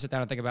every time I sit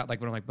down and think about, like,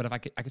 when I'm like, but if I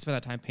could spend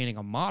that time painting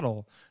a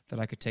model that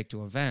I could take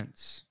to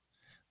events,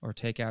 or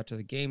take out to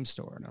the game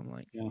store. And I'm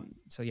like, Yeah.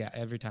 So yeah,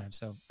 every time.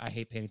 So I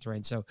hate painting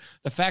terrain. So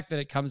the fact that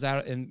it comes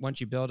out and once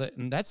you build it,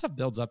 and that stuff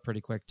builds up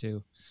pretty quick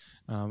too.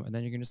 And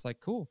then you're just like,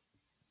 cool,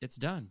 it's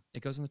done.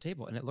 It goes on the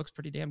table and it looks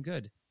pretty damn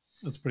good.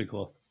 That's pretty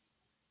cool.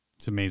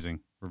 It's amazing.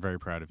 We're very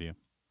proud of you.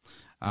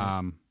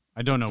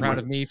 I don't know. Proud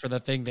of me for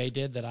the thing they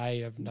did that I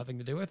have nothing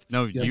to do with.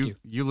 No, Thank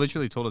you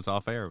literally told us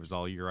off air it was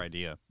all your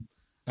idea.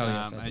 Oh,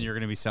 yes, and you're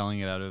going to be selling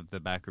it out of the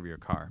back of your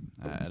car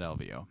at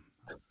LVO.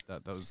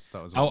 That was.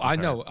 Oh, I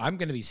know. I'm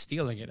going to be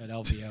stealing it at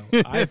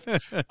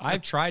LVO.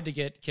 I've tried to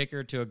get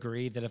Kicker to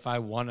agree that if I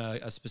won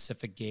a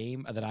specific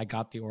game that I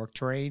got the orc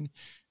terrain,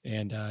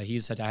 and he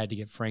said I had to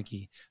get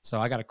Frankie. So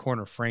I got to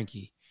corner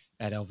Frankie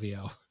at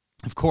LVO.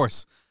 Of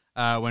course.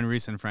 When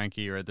Reese and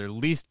Frankie are at their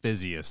least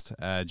busiest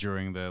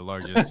during the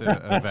largest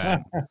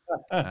event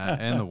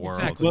in the world.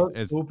 Exactly.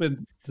 It's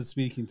Open to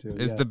speaking to.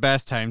 It's the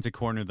best time to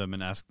corner them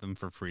and ask them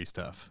for free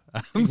stuff.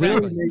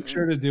 Really make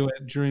sure to do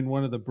it during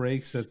one of the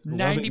breaks that's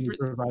 90%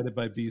 provided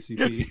by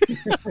BCP.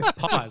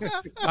 Pause.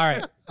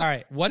 All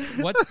right. What's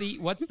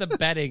the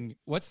betting?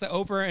 What's the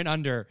over and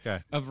under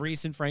of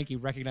Reese and Frankie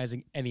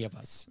recognizing any of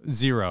us?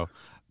 0.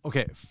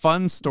 Okay,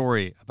 fun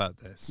story about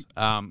this.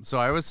 So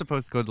I was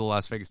supposed to go to the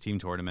Las Vegas team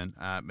tournament.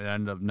 It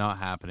ended up not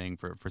happening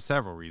for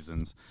several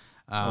reasons.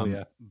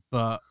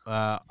 But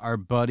our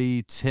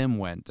buddy Tim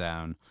went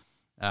down.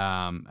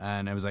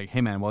 And I was like,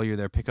 hey, man, while you're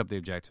there, pick up the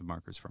objective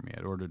markers for me.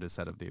 I'd ordered a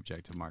set of the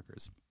objective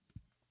markers.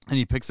 And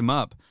he picks them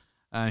up.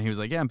 And he was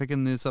like, yeah, I'm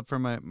picking this up for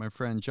my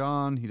friend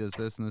John. He does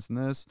this and this and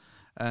this.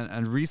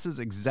 And Reese's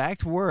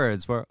exact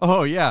words were,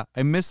 oh, yeah,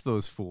 I miss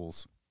those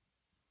fools.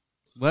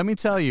 Let me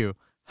tell you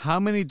how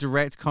many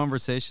direct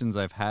conversations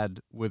I've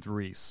had with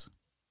Reese.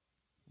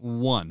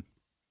 1.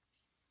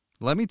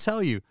 Let me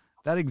tell you,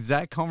 that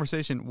exact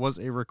conversation was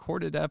a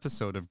recorded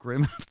episode of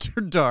Grim After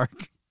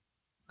Dark.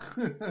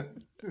 You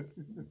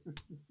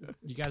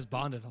guys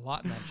bonded a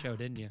lot in that show,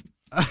 didn't you?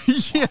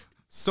 Yeah,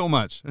 so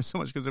much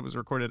because it was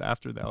recorded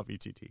after the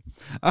LVTT.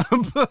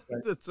 But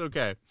that's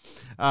okay.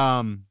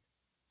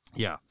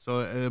 Yeah,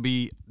 so it'll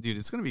be, dude,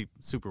 it's going to be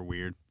super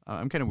weird.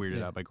 I'm kind of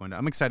weirded out by going down.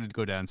 I'm excited to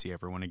go down and see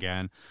everyone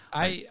again.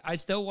 I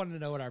still want to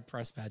know what our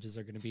press badges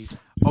are going to be.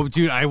 Oh,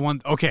 dude,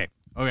 okay,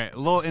 a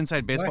little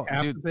inside baseball.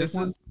 Dude, this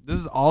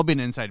has all been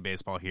inside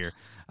baseball here.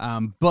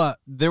 But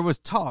there was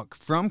talk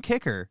from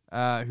Kicker,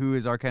 who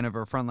is our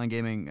frontline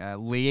gaming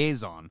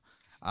liaison,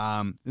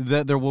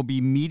 that there will be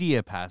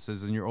media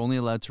passes and you're only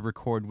allowed to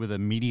record with a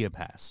media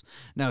pass.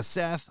 Now,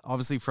 Seth,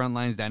 obviously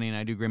Frontlines, Danny and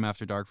I do Grim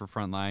After Dark for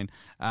Frontline.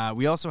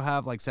 We also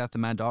have like Seth the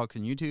Mad Dog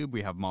on YouTube.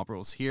 We have Mob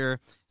Rules here.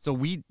 So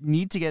we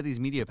need to get these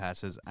media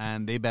passes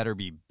and they better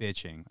be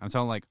bitching. I'm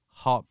talking like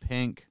hot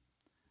pink,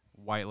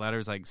 white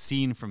letters, like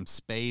seen from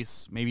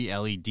space, maybe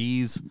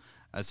LEDs.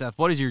 Seth,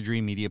 what is your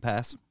dream media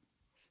pass?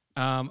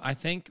 I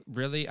think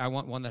really I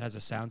want one that has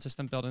a sound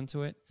system built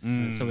into it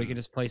so we can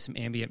just play some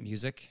ambient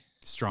music.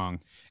 Strong.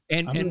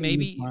 And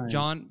maybe,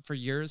 John, for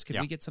yours, could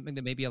we get something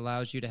that maybe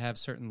allows you to have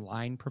certain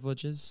line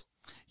privileges?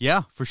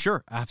 Yeah, for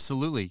sure.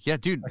 Absolutely. Yeah,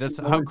 dude, that's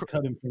how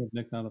cut in front of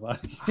Nick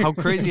Nanavati. How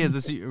crazy has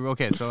this year?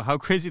 Okay, so how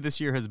crazy this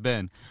year has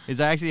been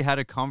is I actually had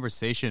a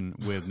conversation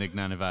with Nick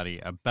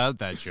Nanavati about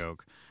that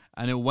joke.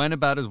 And it went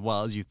about as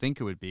well as you think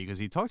it would be because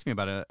he talked to me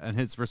about it. And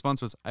his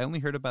response was, I only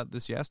heard about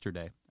this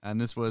yesterday. And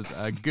this was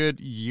a good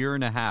year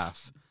and a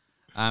half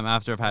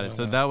after I've had it.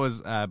 So that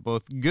was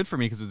both good for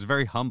me because it was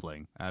very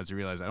humbling as you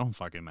realize I don't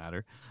fucking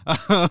matter.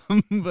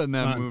 But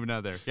now moving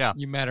out there. Yeah.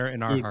 You matter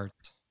in our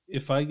hearts.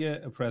 If I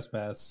get a press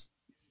pass,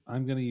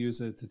 I'm going to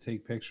use it to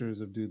take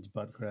pictures of dudes'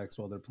 butt cracks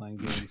while they're playing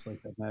games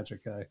like that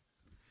Magic guy.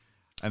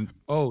 And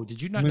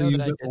did you not know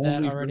that I did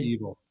that already?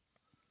 Evil.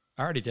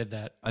 I already did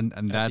that. And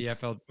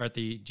that's at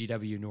the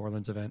GW New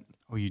Orleans event.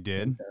 Oh, you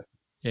did?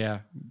 Yeah.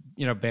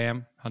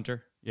 Bam,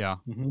 Hunter. Yeah.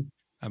 Mm-hmm.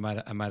 I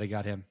might have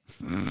got him.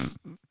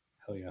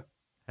 Hell yeah.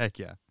 Heck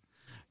yeah.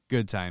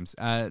 Good times.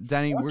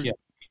 Danny,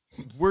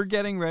 we're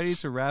getting ready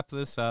to wrap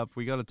this up.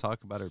 We got to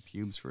talk about our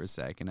pubes for a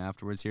second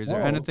afterwards here. Is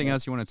there anything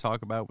else you want to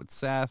talk about with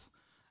Seth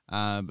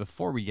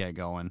before we get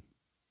going?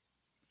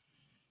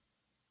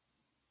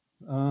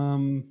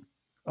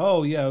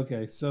 Oh yeah,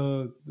 okay.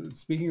 So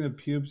speaking of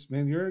pubes,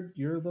 man,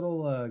 your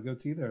little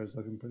goatee there is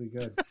looking pretty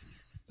good.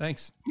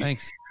 Thanks.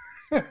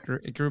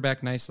 It grew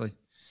back nicely.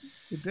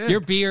 It did.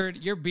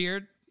 Your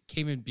beard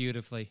came in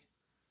beautifully.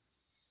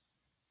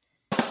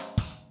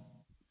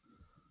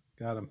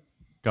 Got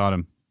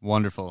him.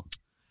 Wonderful.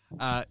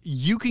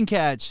 You can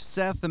catch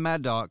Seth the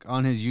Mad Dog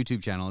on his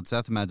YouTube channel. It's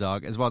Seth the Mad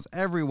Dog, as well as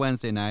every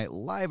Wednesday night,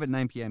 live at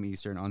 9 p.m.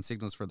 Eastern on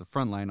Signals for the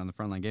Frontline on the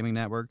Frontline Gaming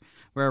Network,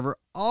 wherever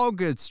all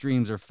good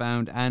streams are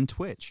found, and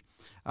Twitch.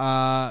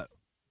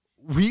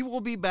 We will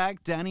be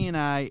back, Danny and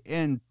I,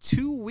 in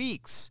 2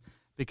 weeks,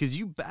 because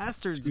you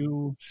bastards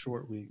 2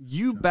 short weeks.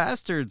 You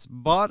bastards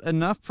bought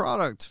enough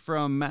product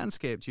from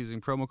Manscaped using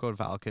promo code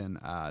Falcon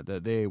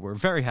that they were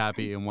very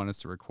happy and want us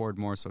to record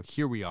more. So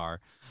here we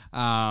are.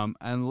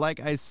 And like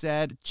I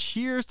said,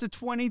 cheers to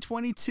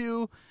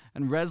 2022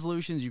 and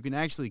resolutions you can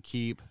actually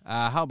keep.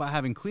 How about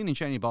having clean and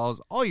shiny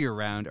balls all year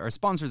round? Our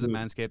sponsors at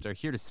Manscaped are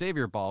here to save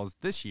your balls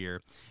this year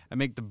and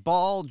make the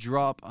ball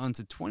drop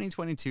onto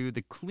 2022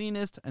 the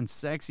cleanest and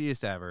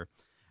sexiest ever.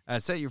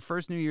 Set your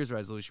first New Year's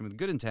resolution with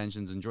good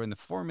intentions and join the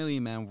 4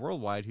 million men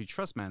worldwide who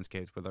trust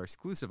Manscaped with our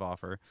exclusive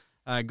offer.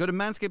 Go to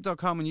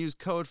manscaped.com and use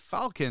code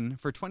FALCON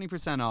for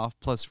 20% off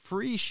plus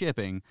free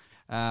shipping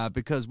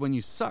because when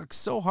you suck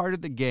so hard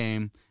at the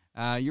game,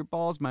 your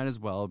balls might as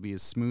well be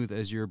as smooth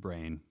as your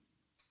brain.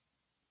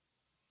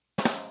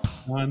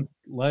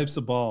 Life's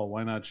a ball.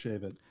 Why not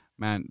shave it?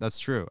 Man, that's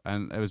true.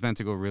 And it was meant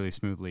to go really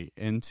smoothly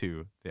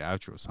into the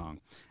outro song.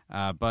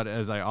 But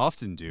as I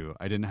often do,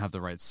 I didn't have the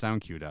right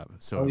sound queued up.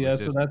 So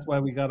so that's why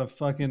we got a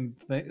fucking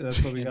thing.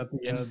 That's why we got the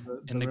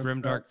in the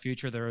grimdark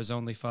future, there is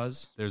only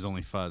fuzz. There's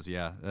only fuzz,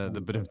 yeah.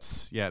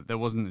 That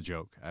wasn't a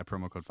joke.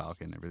 Promo code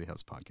Falcon. It really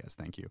helps the podcast.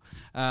 Thank you.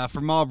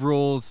 For Mob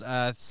Rules,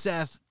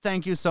 Seth,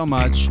 thank you so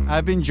much.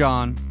 I've been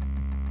John.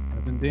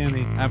 I've been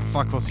Danny.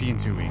 We'll see you in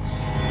 2 weeks.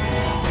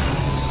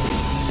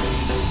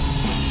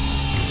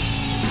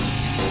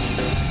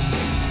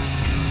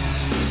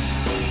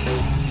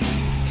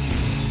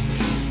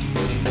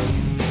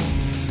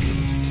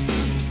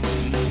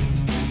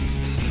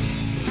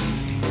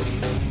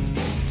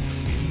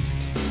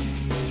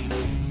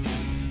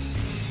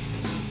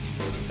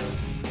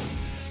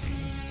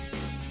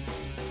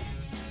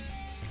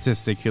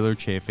 Testicular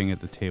chafing at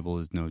the table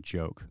is no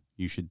joke.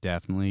 You should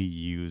definitely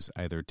use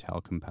either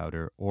talcum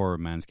powder or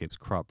Manscaped's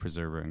Crop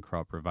Preserver and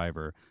Crop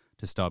Reviver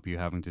to stop you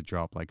having to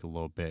drop like a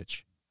little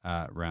bitch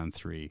at round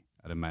 3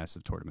 at a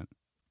massive tournament.